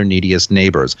price out their neediest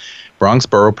neighbors. Bronx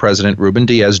Borough President Ruben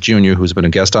Diaz Jr., who's been a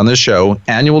guest on this show,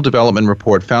 annual development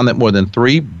report found that more than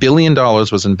 $3 billion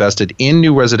was invested in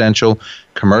new residential,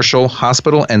 commercial,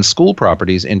 hospital, and school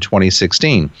properties in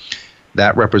 2016.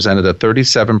 That represented a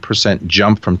 37%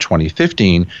 jump from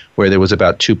 2015, where there was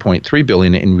about $2.3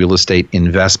 billion in real estate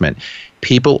investment.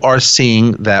 People are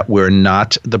seeing that we're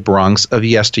not the Bronx of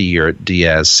yesteryear,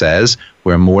 Diaz says.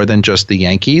 We're more than just the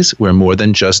Yankees. We're more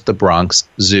than just the Bronx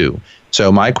Zoo. So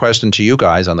my question to you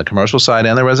guys on the commercial side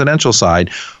and the residential side,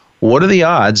 what are the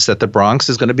odds that the Bronx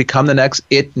is going to become the next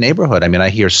it neighborhood? I mean, I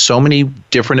hear so many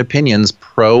different opinions,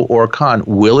 pro or con.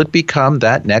 Will it become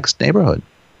that next neighborhood?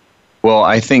 Well,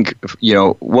 I think,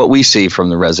 what we see from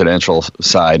the residential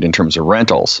side in terms of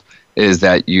rentals is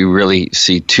that you really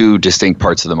see two distinct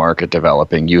parts of the market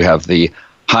developing. You have the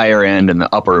higher end and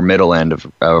the upper middle end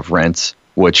of rents,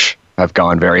 which have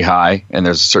gone very high. And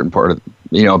there's a certain part of,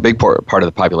 a big part of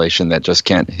the population that just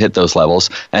can't hit those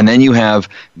levels. And then you have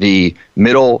the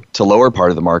middle to lower part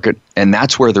of the market. And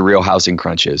that's where the real housing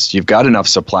crunch is. You've got enough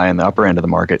supply in the upper end of the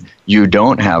market. You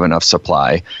don't have enough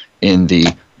supply in the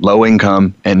low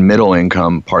income and middle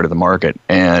income part of the market.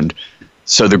 And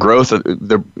So the growth of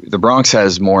the Bronx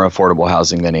has more affordable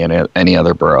housing than any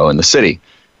other borough in the city.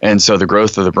 And so the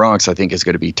growth of the Bronx, I think, is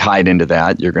going to be tied into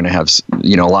that. You're going to have, a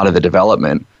lot of the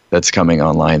development that's coming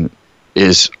online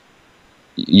is,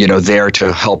 there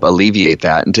to help alleviate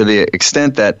that. And to the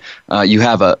extent that you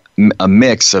have a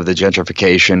mix of the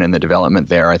gentrification and the development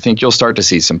there, I think you'll start to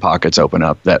see some pockets open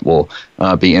up that will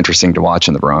be interesting to watch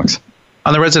in the Bronx.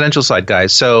 On the residential side,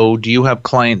 guys, so do you have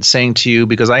clients saying to you,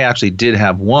 because I actually did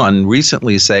have one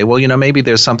recently say, well, maybe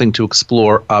there's something to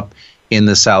explore up in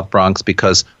the South Bronx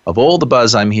because of all the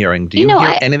buzz I'm hearing. Do you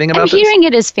hear anything about this? I'm hearing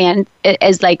it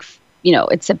as like,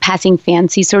 it's a passing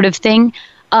fancy sort of thing,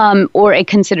 or a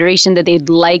consideration that they'd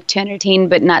like to entertain,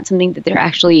 but not something that they're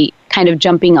actually kind of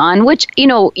jumping on, which,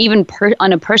 even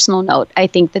on a personal note, I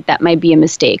think that might be a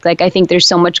mistake. Like, I think there's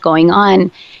so much going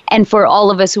on. And for all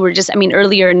of us who were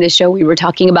earlier in the show, we were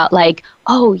talking about like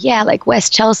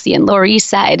West Chelsea and Lower East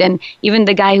Side, and even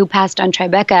the guy who passed on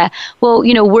Tribeca. Well,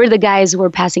 we're the guys who are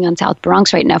passing on South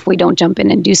Bronx right now if we don't jump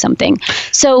in and do something.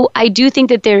 So I do think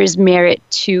that there is merit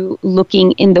to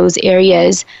looking in those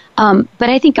areas. But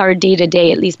I think our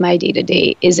day-to-day, at least my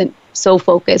day-to-day, isn't so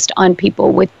focused on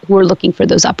people who are looking for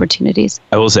those opportunities.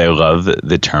 I will say I love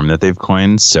the term that they've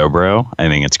coined, SoBro. I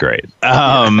think it's great.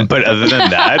 But other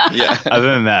than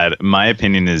that, my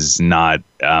opinion is not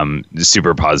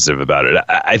super positive about it.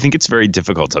 I think it's very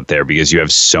difficult up there because you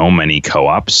have so many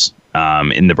co-ops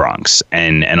in the Bronx.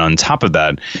 And on top of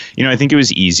that, I think it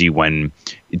was easy when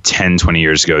 10, 20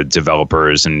 years ago,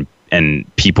 developers and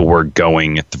people were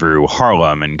going through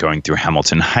Harlem and going through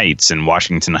Hamilton Heights and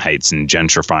Washington Heights and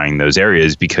gentrifying those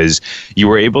areas because you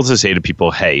were able to say to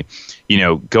people, hey,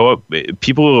 go up,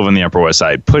 people who live on the Upper West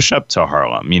Side, push up to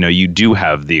Harlem. You do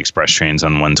have the express trains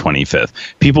on 125th.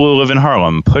 People who live in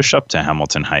Harlem, push up to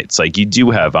Hamilton Heights. Like, you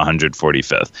do have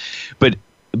 145th. But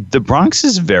the Bronx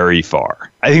is very far.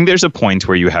 I think there's a point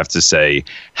where you have to say,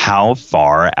 how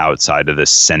far outside of the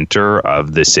center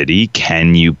of the city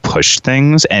can you push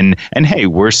things? And hey,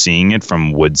 we're seeing it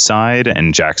from Woodside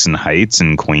and Jackson Heights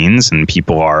and Queens, and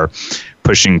people are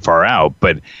pushing far out.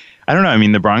 But I don't know. I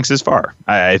mean, the Bronx is far.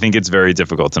 I think it's very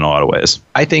difficult in a lot of ways.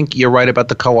 I think you're right about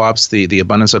the co-ops, the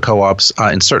abundance of co-ops,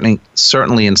 and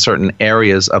certainly in certain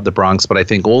areas of the Bronx. But I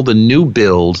think all the new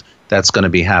build that's going to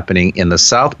be happening in the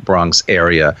South Bronx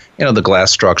area, the glass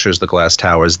structures, the glass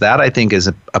towers, that I think is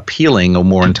appealing or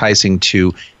more enticing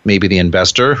to maybe the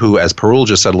investor who, as Parul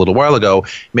just said a little while ago,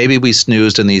 maybe we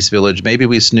snoozed in East Village, maybe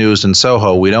we snoozed in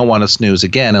Soho. We don't want to snooze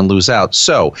again and lose out.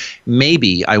 So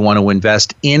maybe I want to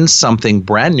invest in something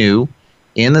brand new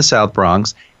in the South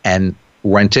Bronx and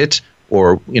rent it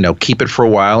or, keep it for a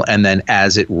while. And then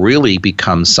as it really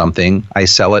becomes something, I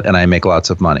sell it and I make lots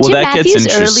of money. Well, to Matthew's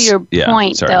earlier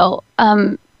point, though,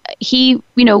 I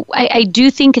do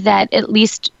think that at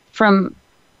least from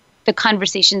the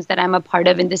conversations that I'm a part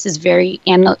of, and this is very,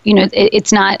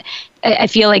 it's not, I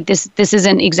feel like this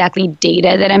isn't exactly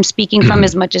data that I'm speaking from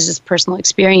as much as it's personal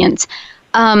experience.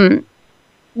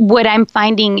 What I'm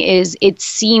finding is it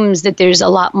seems that there's a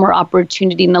lot more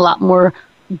opportunity and a lot more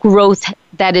growth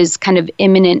that is kind of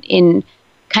imminent in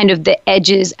kind of the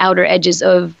outer edges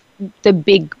of the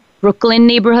big Brooklyn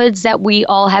neighborhoods that we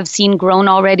all have seen grown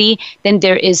already than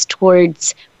there is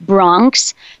towards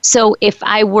Bronx. So if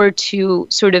I were to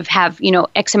sort of have,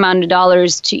 X amount of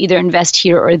dollars to either invest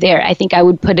here or there, I think I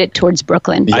would put it towards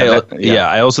Brooklyn.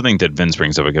 I also think that Vince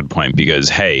brings up a good point because,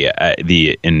 hey,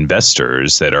 the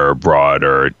investors that are abroad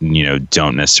or,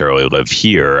 don't necessarily live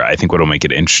here, I think what will make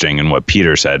it interesting and what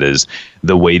Peter said is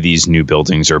the way these new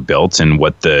buildings are built and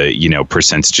what the,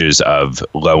 percentages of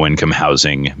low-income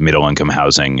housing, middle-income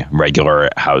housing, regular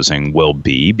housing will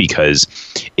be, because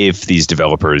if these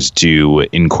developers do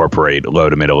incorporate low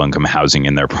to middle income housing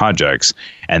in their projects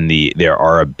and there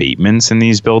are abatements in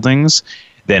these buildings,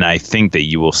 then I think that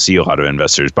you will see a lot of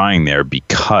investors buying there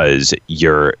because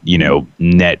your,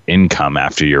 net income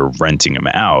after you're renting them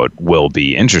out will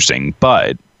be interesting.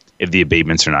 But if the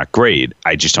abatements are not great,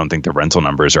 I just don't think the rental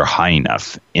numbers are high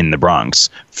enough in the Bronx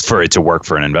for it to work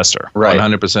for an investor. Right.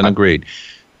 100% agreed.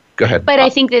 Go ahead. But I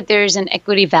think that there's an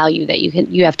equity value that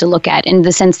you have to look at in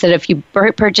the sense that if you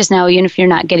purchase now, even if you're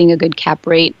not getting a good cap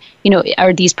rate,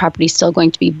 are these properties still going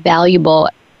to be valuable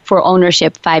for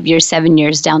ownership 5 years, 7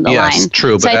 years down the line? Yes,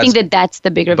 true. So I think that's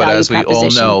the bigger value proposition. But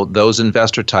as we all know, those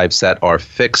investor types that are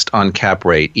fixed on cap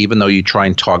rate, even though you try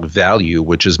and talk value,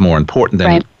 which is more important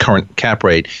than current cap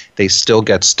rate, they still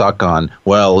get stuck on,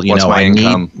 what's my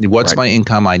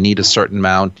income? I need a certain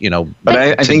amount, But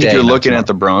I think if you're looking at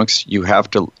the Bronx, you have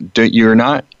to, you're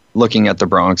not looking at the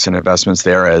Bronx and investments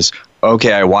there as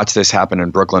okay, I watched this happen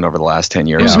in Brooklyn over the last 10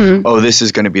 years. Mm-hmm. Oh, this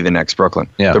is going to be the next Brooklyn.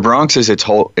 Yeah. The Bronx is its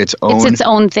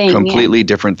own thing, completely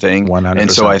different thing. 100%.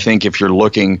 And so I think if you're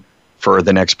looking for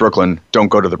the next Brooklyn, don't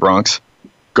go to the Bronx.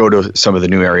 Go to some of the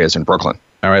new areas in Brooklyn.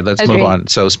 All right, let's move on.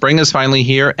 So spring is finally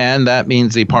here, and that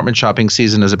means the apartment shopping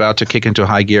season is about to kick into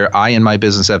high gear. I, in my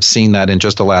business, have seen that in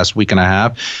just the last week and a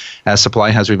half. As supply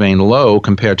has remained low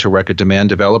compared to record demand,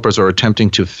 developers are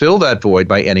attempting to fill that void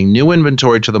by adding new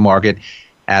inventory to the market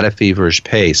at a feverish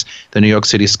pace. The New York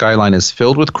City skyline is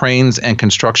filled with cranes and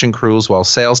construction crews, while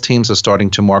sales teams are starting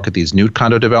to market these new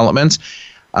condo developments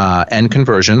and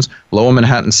conversions. Lower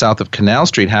Manhattan, south of Canal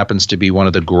Street, happens to be one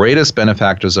of the greatest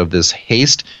benefactors of this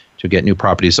haste to get new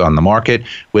properties on the market.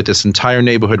 With this entire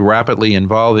neighborhood rapidly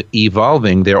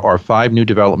evolving, there are 5 new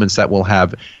developments that will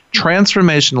have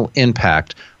transformational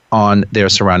impact on their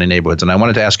surrounding neighborhoods. And I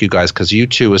wanted to ask you guys, because you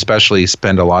two especially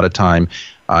spend a lot of time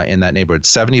in that neighborhood.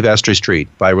 70 Vestry Street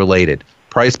by Related.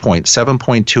 Price point,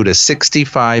 $7.2 to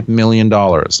 $65 million,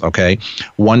 okay?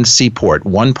 One Seaport,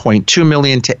 $1.2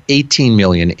 million to $18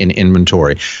 million in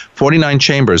inventory. 49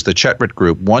 Chambers, the Chetrit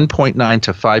Group, $1.9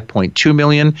 to $5.2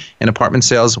 million in apartment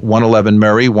sales. 111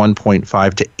 Murray,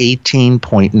 $1.5 to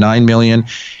 $18.9 million.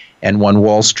 And 1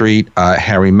 Wall Street,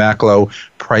 Harry Macklow,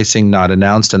 pricing not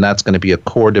announced, and that's going to be a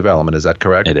core development. Is that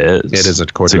correct? It is. It is a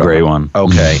core development. It's a great one.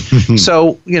 Okay.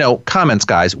 So, comments,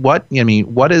 guys. What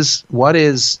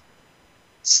is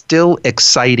still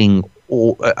exciting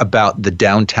about the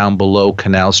downtown below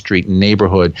Canal Street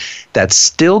neighborhood that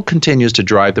still continues to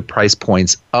drive the price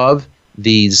points of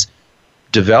these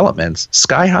developments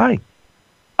sky high?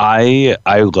 I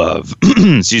love,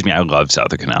 I love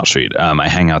South of Canal Street. I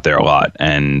hang out there a lot,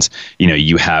 and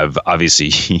you have,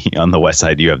 obviously on the west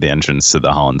side, you have the entrance to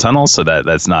the Holland Tunnel, so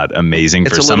that's not amazing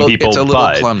for some people. It's a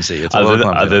little clumsy.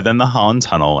 Other than the Holland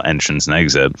Tunnel entrance and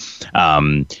exit,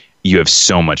 you have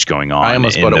so much going on. I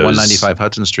almost bought at 195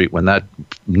 Hudson Street when that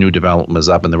new development was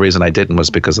up, and the reason I didn't was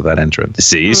because of that entrance.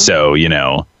 See, so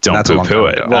don't poo-poo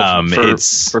it. Well,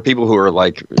 for people who are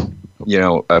like,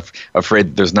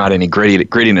 afraid there's not any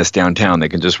grittiness downtown, they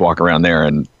can just walk around there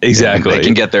and exactly they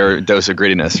can get their dose of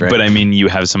grittiness, right? But I mean, you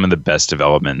have some of the best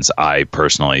developments, I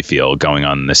personally feel, going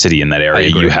on in the city in that area.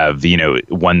 You have,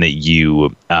 one that you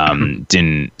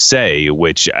didn't say,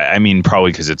 which I mean,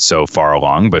 probably because it's so far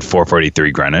along, but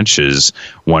 443 Greenwich is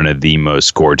one of the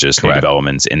most gorgeous new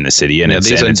developments in the city, and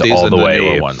it's all the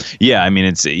way. Yeah, I mean,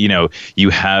 it's you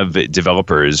have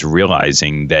developers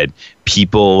realizing that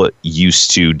people used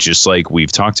to, just like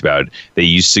we've talked about, they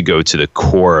used to go to the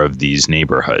core of these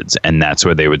neighborhoods, and that's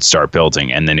where they would start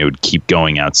building, and then it would keep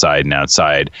going outside and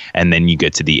outside, and then you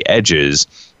get to the edges.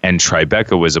 And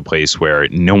Tribeca was a place where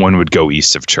no one would go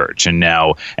east of Church, and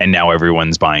now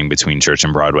everyone's buying between Church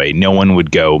and Broadway. No one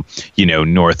would go,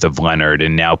 north of Leonard,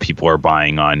 and now people are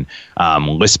buying on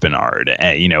Lispenard,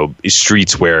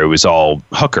 streets where it was all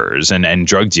hookers and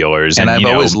drug dealers. And I've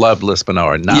always loved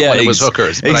Lispenard, not when it was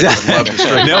hookers, but exactly. I just love the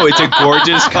street. No, it's a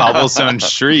gorgeous cobblestone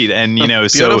street, and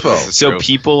so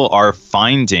people are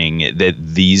finding that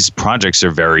these projects are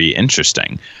very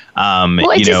interesting.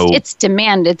 It's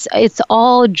demand. It's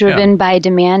all driven by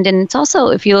demand, and it's also,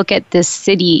 if you look at this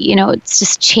city, it's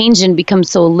just changed and become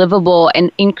so livable, and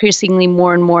increasingly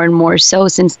more and more and more so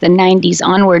since the 90s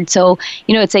onward. So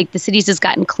it's like the cities has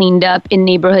gotten cleaned up in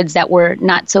neighborhoods that were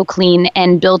not so clean,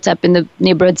 and built up in the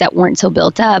neighborhoods that weren't so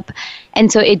built up.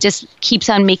 And so it just keeps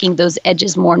on making those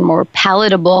edges more and more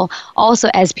palatable, also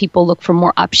as people look for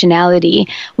more optionality,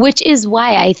 which is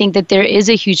why I think that there is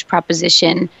a huge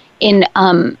proposition in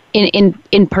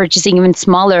purchasing even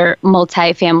smaller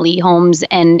multifamily homes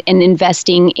and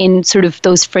investing in sort of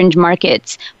those fringe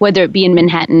markets, whether it be in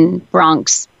Manhattan,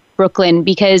 Bronx, Brooklyn,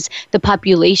 because the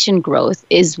population growth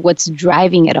is what's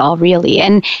driving it all, really,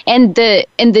 and the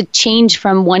change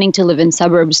from wanting to live in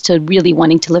suburbs to really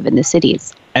wanting to live in the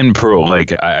cities. And Pearl,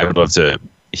 I would love to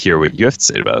hear what you have to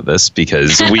say about this,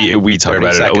 because we talk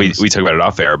about it. We talk about it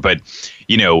off air, but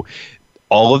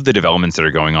all of the developments that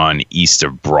are going on east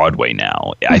of Broadway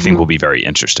now, I think will be very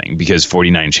interesting, because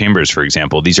 49 Chambers, for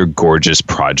example, these are gorgeous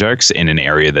projects in an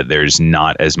area that there's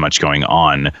not as much going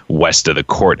on west of the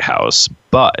courthouse,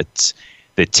 but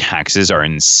the taxes are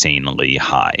insanely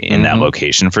high in that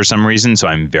location for some reason. So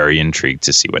I'm very intrigued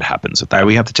to see what happens with that. All right,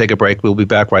 we have to take a break. We'll be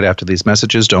back right after these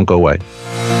messages. Don't go away.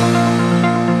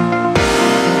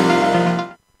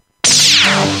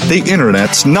 The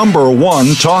Internet's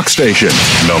 #1 talk station.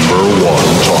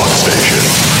 #1 talk station.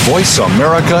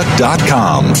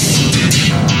 VoiceAmerica.com.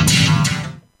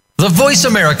 The Voice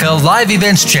America Live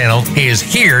Events channel is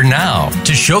here now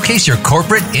to showcase your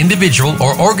corporate, individual,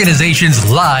 or organization's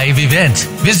live event.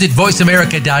 Visit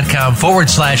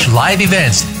VoiceAmerica.com/live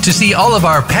events to see all of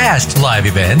our past live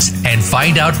events and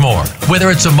find out more. Whether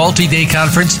it's a multi-day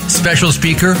conference, special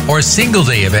speaker, or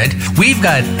single-day event, we've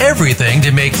got everything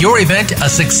to make your event a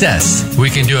success. We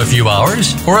can do a few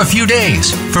hours or a few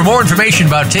days. For more information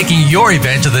about taking your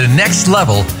event to the next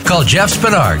level, call Jeff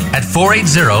Spinard at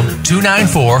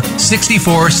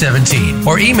 480-294-6417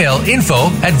 or email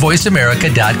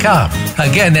info@voiceamerica.com.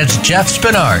 Again, that's Jeff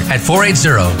Spinard at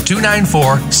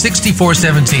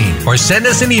 480-294-6417 or send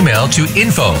us an email to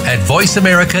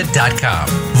info@voiceamerica.com.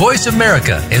 Voice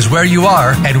America is where you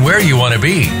are and where you want to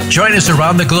be. Join us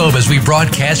around the globe as we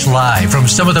broadcast live from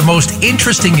some of the most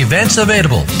interesting events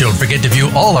available. Don't forget to view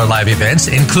all our live events,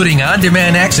 including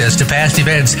on-demand access to past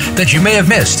events that you may have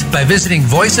missed by visiting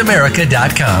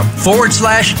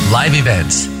voiceamerica.com/live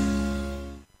events.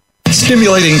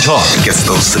 Stimulating talk gets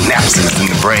those synapses in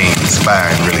the brain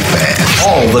firing really fast.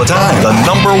 All the time. The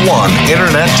 #1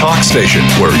 internet talk station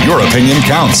where your opinion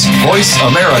counts.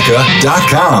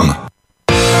 VoiceAmerica.com.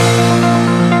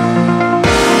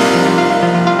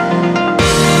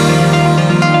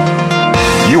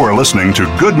 You are listening to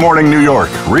Good Morning New York,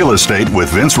 Real Estate with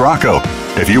Vince Rocco.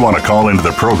 If you want to call into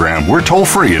the program, we're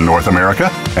toll-free in North America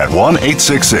at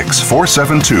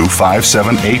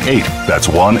 1-866-472-5788. That's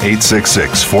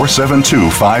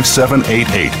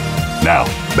 1-866-472-5788. Now,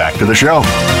 back to the show.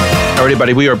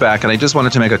 Everybody, we are back, and I just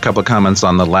wanted to make a couple of comments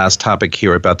on the last topic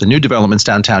here about the new developments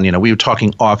downtown. We were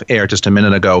talking off air just a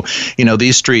minute ago.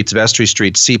 These streets, Vestry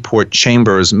Street, Seaport,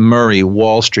 Chambers, Murray,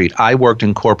 Wall Street. I worked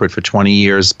in corporate for 20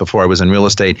 years before I was in real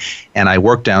estate, and I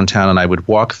worked downtown, and I would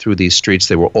walk through these streets.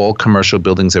 They were all commercial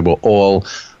buildings. They were all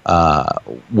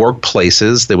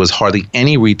workplaces. There was hardly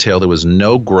any retail. There was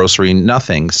no grocery,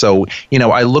 nothing. So,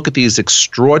 I look at these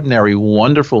extraordinary,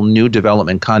 wonderful new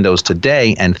development condos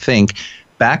today and think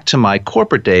back to my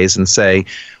corporate days and say,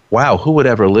 wow, who would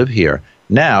ever live here?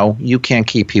 Now you can't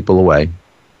keep people away.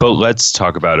 But let's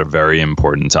talk about a very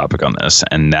important topic on this,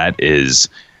 and that is,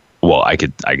 well, I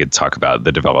could talk about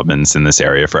the developments in this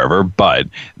area forever, but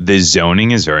the zoning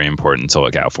is very important to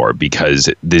look out for because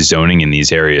the zoning in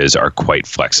these areas are quite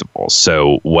flexible.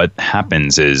 So what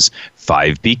happens is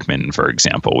 5 Beekman, for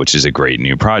example, which is a great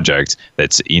new project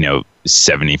that's,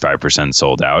 75%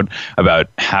 sold out. About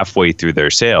halfway through their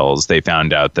sales, they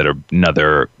found out that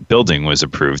another building was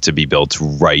approved to be built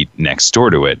right next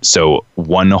door to it. So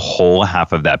one whole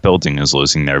half of that building is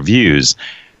losing their views.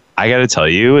 I got to tell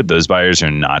you, those buyers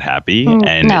are not happy,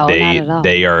 and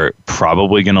they are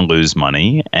probably going to lose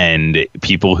money, and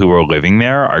people who are living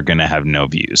there are going to have no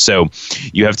view. So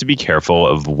you have to be careful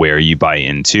of where you buy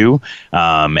into,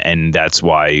 and that's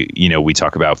why we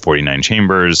talk about 49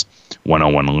 Chambers,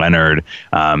 101 Leonard.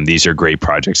 These are great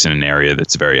projects in an area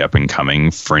that's very up and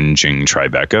coming, fringing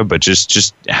Tribeca, but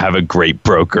just have a great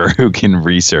broker who can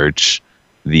research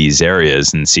these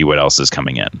areas and see what else is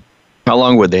coming in. How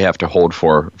long would they have to hold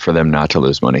for them not to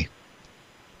lose money?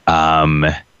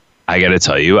 I got to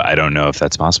tell you, I don't know if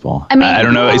that's possible. I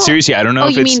don't know. Seriously, I don't know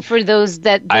if it's... Oh, you mean for those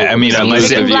that...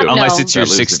 unless it's your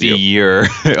 60-year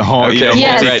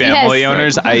multi-family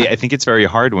owners. I think it's very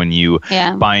hard when you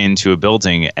buy into a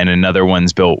building and another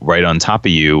one's built right on top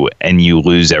of you and you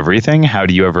lose everything. How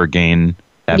do you ever gain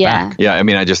that back? Yeah,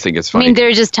 I just think it's funny. there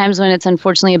are just times when it's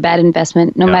unfortunately a bad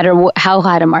investment, no matter how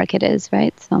hot a market is,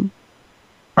 right? So...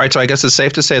 All right, so I guess it's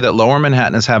safe to say that Lower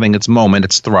Manhattan is having its moment.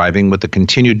 It's thriving with the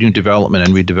continued new development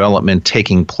and redevelopment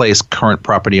taking place. Current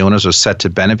property owners are set to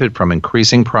benefit from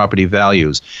increasing property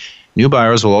values. New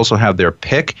buyers will also have their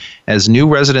pick. As new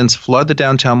residents flood the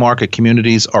downtown market,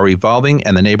 communities are evolving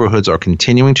and the neighborhoods are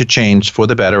continuing to change for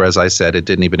the better. As I said, it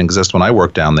didn't even exist when I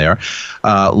worked down there.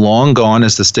 Long gone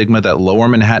is the stigma that Lower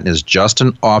Manhattan is just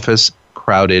an office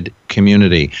crowded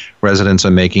community. Residents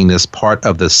are making this part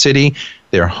of the city,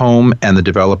 their home, and the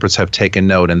developers have taken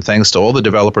note. And thanks to all the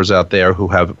developers out there who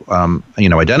have,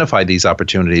 identified these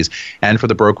opportunities, and for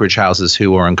the brokerage houses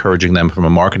who are encouraging them from a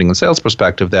marketing and sales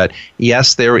perspective that,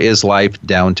 yes, there is life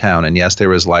downtown, and yes,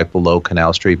 there is life below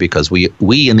Canal Street, because we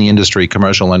in the industry,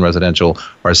 commercial and residential,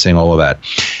 are seeing all of that.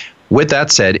 With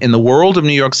that said, in the world of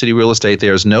New York City real estate,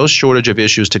 there's no shortage of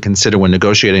issues to consider when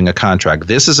negotiating a contract.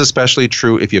 This is especially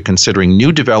true if you're considering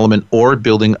new development or a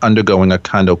building undergoing a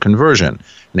condo conversion,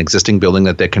 an existing building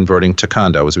that they're converting to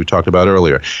condo, as we talked about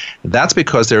earlier. That's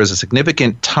because there is a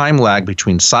significant time lag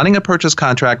between signing a purchase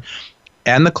contract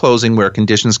and the closing where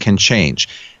conditions can change.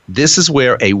 This is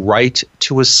where a right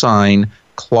to assign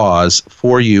clause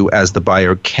for you as the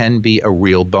buyer can be a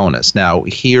real bonus. Now,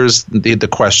 here's the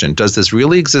question. Does this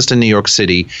really exist in New York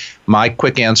City? My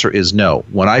quick answer is no.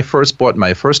 When I first bought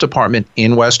my first apartment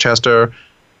in Westchester,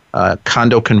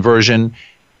 condo conversion,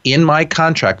 in my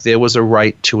contract, there was a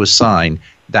right to assign.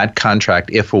 that contract,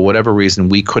 if for whatever reason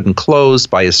we couldn't close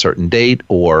by a certain date,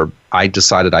 or I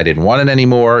decided I didn't want it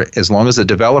anymore, as long as the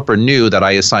developer knew that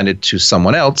I assigned it to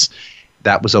someone else,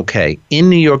 that was okay. In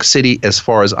New York City, as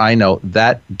far as I know,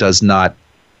 that does not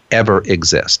ever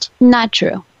exist. Not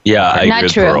true. Yeah, I agree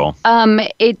with Pearl.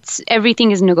 It's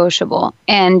everything is negotiable,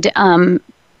 and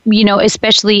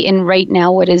especially in right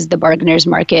now, what is the bargainer's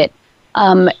market?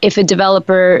 If a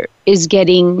developer is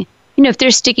getting, if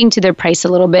they're sticking to their price a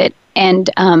little bit, and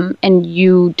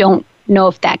you don't know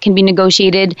if that can be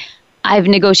negotiated. I've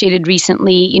negotiated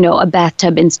recently, a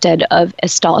bathtub instead of a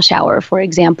stall shower, for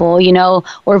example,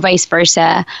 or vice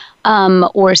versa,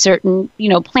 or certain,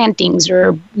 plantings,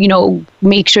 or,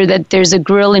 make sure that there's a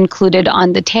grill included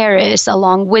on the terrace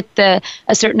along with a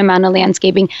certain amount of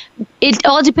landscaping. It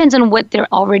all depends on what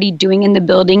they're already doing in the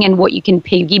building and what you can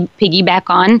piggyback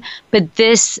on. But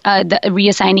this, the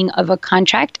reassigning of a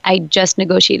contract, I just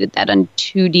negotiated that on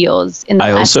 2 deals in the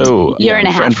last year and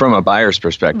a half. And from a buyer's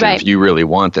perspective, right. You really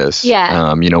want this.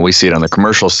 Yeah. We see it on the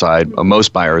commercial side.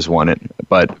 Most buyers want it,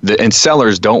 and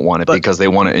sellers don't want it because they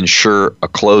want to ensure a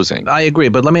closing. I agree,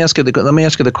 but let me ask you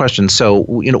the question. So,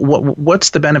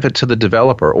 what's the benefit to the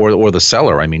developer or the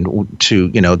seller? I mean,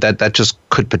 that just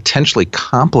could potentially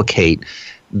complicate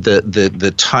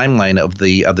the timeline of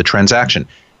the transaction.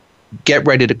 Get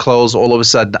ready to close. All of a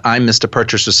sudden, I'm Mr.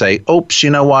 Purchaser say, oops, you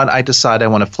know what? I decide I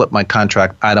want to flip my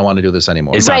contract. I don't want to do this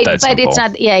anymore. It's right, not that but simple. It's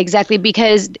not. Yeah, exactly.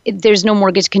 Because there's no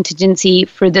mortgage contingency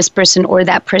for this person or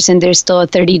that person. There's still a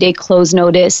 30-day close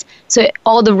notice. So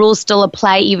all the rules still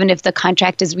apply even if the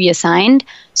contract is reassigned.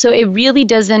 So it really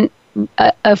doesn't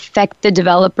affect the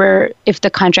developer if the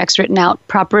contract's written out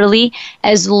properly,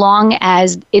 as long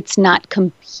as it's not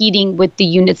competing with the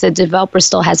units the developer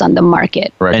still has on the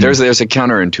market. Right. And there's a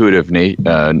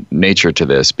counterintuitive nature to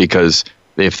this, because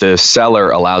if the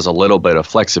seller allows a little bit of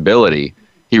flexibility,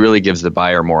 he really gives the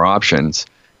buyer more options.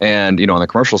 And, on the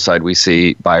commercial side, we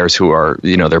see buyers who are,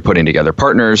 they're putting together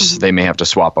partners. Mm-hmm. They may have to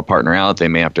swap a partner out. They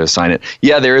may have to assign it.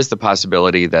 Yeah, there is the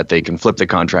possibility that they can flip the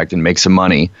contract and make some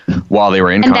money while they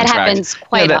were in contract. And that happens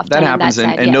quite often. That happens, on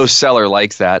that side, and no seller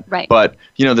likes that. Right. But,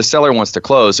 the seller wants to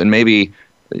close, and maybe,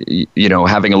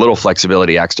 having a little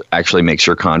flexibility actually makes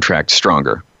your contract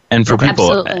stronger. And for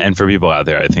people out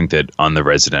there, I think that on the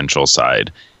residential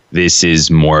side, this is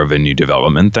more of a new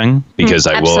development thing, because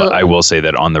I will say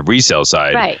that on the resale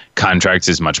side, right. Contracts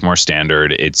is much more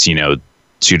standard. It's 2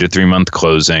 to 3 month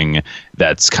closing.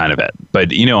 That's kind of it.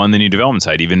 But on the new development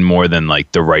side, even more than like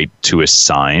the right to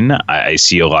assign, I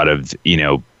see a lot of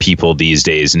people these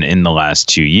days, and in the last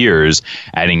 2 years,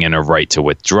 adding in a right to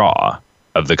withdraw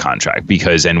of the contract,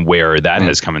 and where that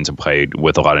has come into play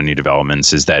with a lot of new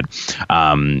developments is that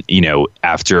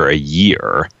after a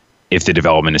year, if the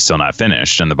development is still not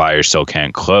finished and the buyer still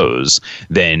can't close,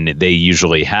 then they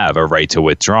usually have a right to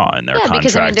withdraw in their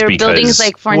contract. There are buildings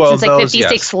like, for instance,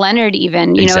 56 Leonard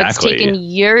even. Exactly. It's taken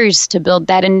years to build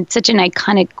that, and it's such an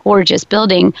iconic, gorgeous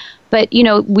building. But,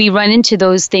 we run into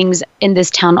those things in this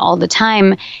town all the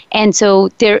time. And so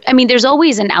there's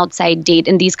always an outside date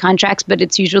in these contracts, but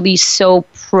it's usually so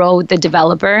pro the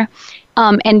developer.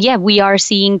 We are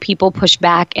seeing people push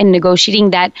back and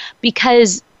negotiating that,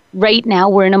 because right now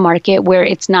we're in a market where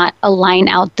it's not a line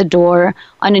out the door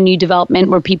on a new development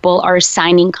where people are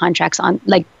signing contracts on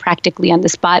practically on the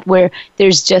spot, where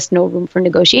there's just no room for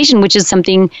negotiation, which is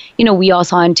something, we all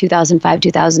saw in 2005,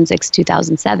 2006,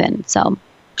 2007. So.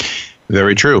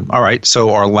 Very true. All right.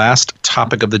 So our last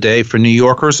topic of the day for New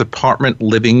Yorkers, apartment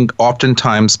living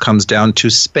oftentimes comes down to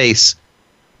space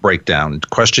breakdown. The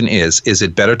question is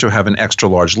it better to have an extra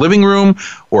large living room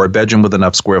or a bedroom with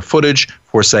enough square footage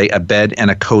for, say, a bed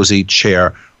and a cozy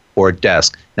chair or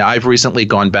desk? Now, I've recently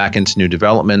gone back into new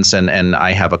developments, and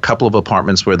I have a couple of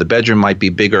apartments where the bedroom might be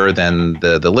bigger than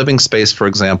the living space, for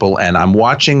example, and I'm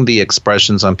watching the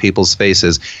expressions on people's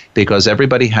faces because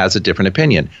everybody has a different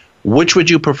opinion. Which would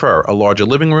you prefer, a larger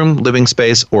living room, living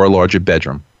space, or a larger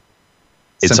bedroom?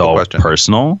 It's Simple all question.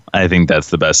 Personal. I think that's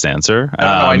the best answer.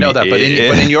 I know that, but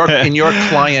in your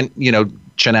client,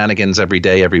 shenanigans every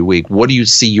day, every week, what do you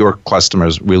see your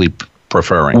customers really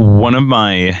preferring?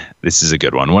 This is a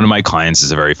good one. One of my clients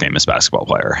is a very famous basketball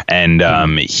player, and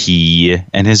he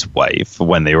and his wife,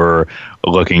 when they were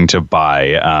looking to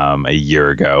buy a year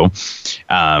ago,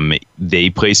 they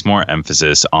placed more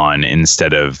emphasis on,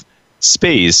 instead of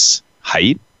space,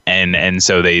 height. And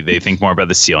so they think more about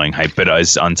the ceiling height, but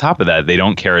on top of that, they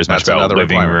don't care as much about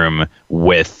living room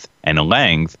width and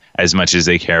length as much as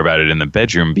they care about it in the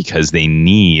bedroom, because they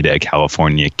need a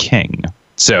California king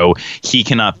So he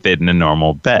cannot fit in a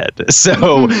normal bed.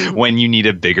 So when you need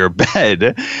a bigger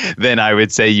bed, then I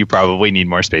would say you probably need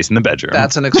more space in the bedroom.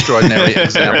 That's an extraordinary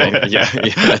example. Yeah,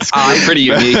 that's pretty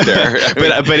unique there.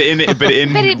 but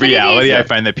in reality, I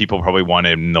find that people probably want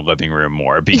it in the living room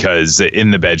more because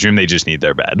in the bedroom they just need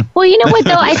their bed. Well, you know what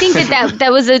though? I think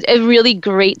that was a really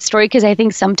great story because I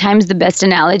think sometimes the best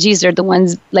analogies are the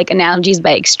ones like analogies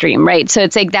by extreme, right? So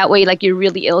it's like that way, like you're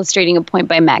really illustrating a point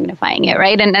by magnifying it,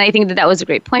 right? And I think that was a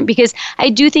great point because I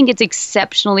do think it's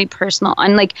exceptionally personal.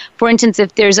 And like, for instance,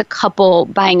 if there's a couple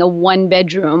buying a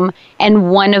 1-bedroom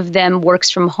and one of them works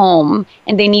from home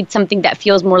and they need something that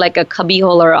feels more like a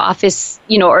cubbyhole or office,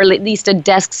 or at least a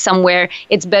desk somewhere,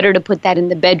 it's better to put that in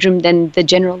the bedroom than the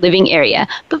general living area.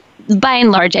 But by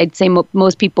and large, I'd say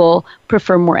most people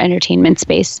prefer more entertainment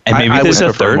space. And maybe there's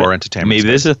a third more entertainment. Maybe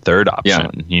space. There's a third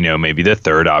option. Yeah. Maybe the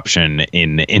third option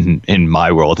in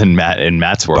my world, in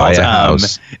Matt's world,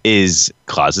 is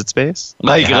closet space.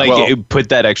 Put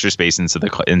that extra space into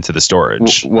the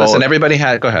storage. Well, listen, everybody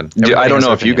go ahead. I don't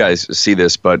know if you guys see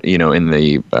this, but in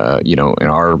the in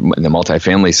the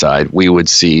multifamily side, we would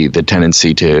see the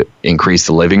tendency to increase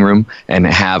the living room and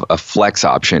have a flex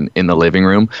option in the living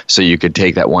room, so you could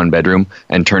take that 1-bedroom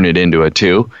and turn it into a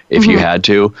 2 if you had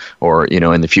to, or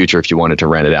in the future if you wanted to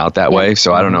rent it out that way.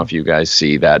 So I don't know if you guys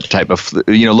see that type of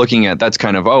looking at that's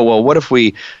kind of what if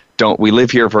we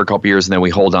live here for a couple years and then we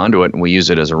hold on to it and we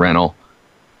use it as a rental,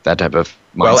 that type of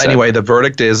mindset. Well, anyway, the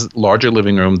verdict is larger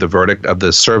living room. The verdict of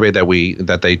the survey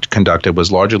that they conducted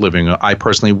was larger living room. I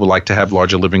personally would like to have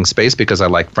larger living space because I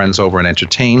like friends over and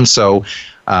entertain. So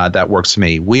that works for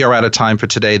me. We are out of time for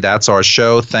today. That's our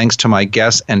show. Thanks to my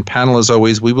guests and panel as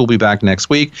always. We will be back next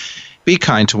week. Be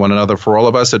kind to one another for all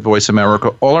of us at Voice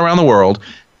America all around the world.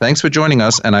 Thanks for joining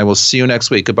us, and I will see you next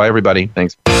week. Goodbye, everybody.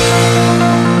 Thanks.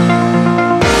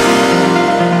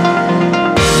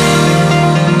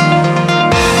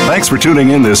 Thanks for tuning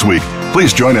in this week.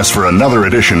 Please join us for another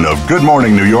edition of Good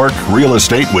Morning New York Real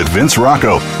Estate with Vince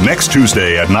Rocco next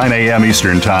Tuesday at 9 a.m.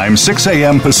 Eastern Time, 6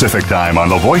 a.m. Pacific Time on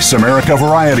the Voice America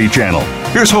Variety Channel.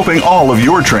 Here's hoping all of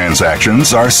your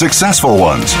transactions are successful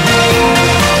ones.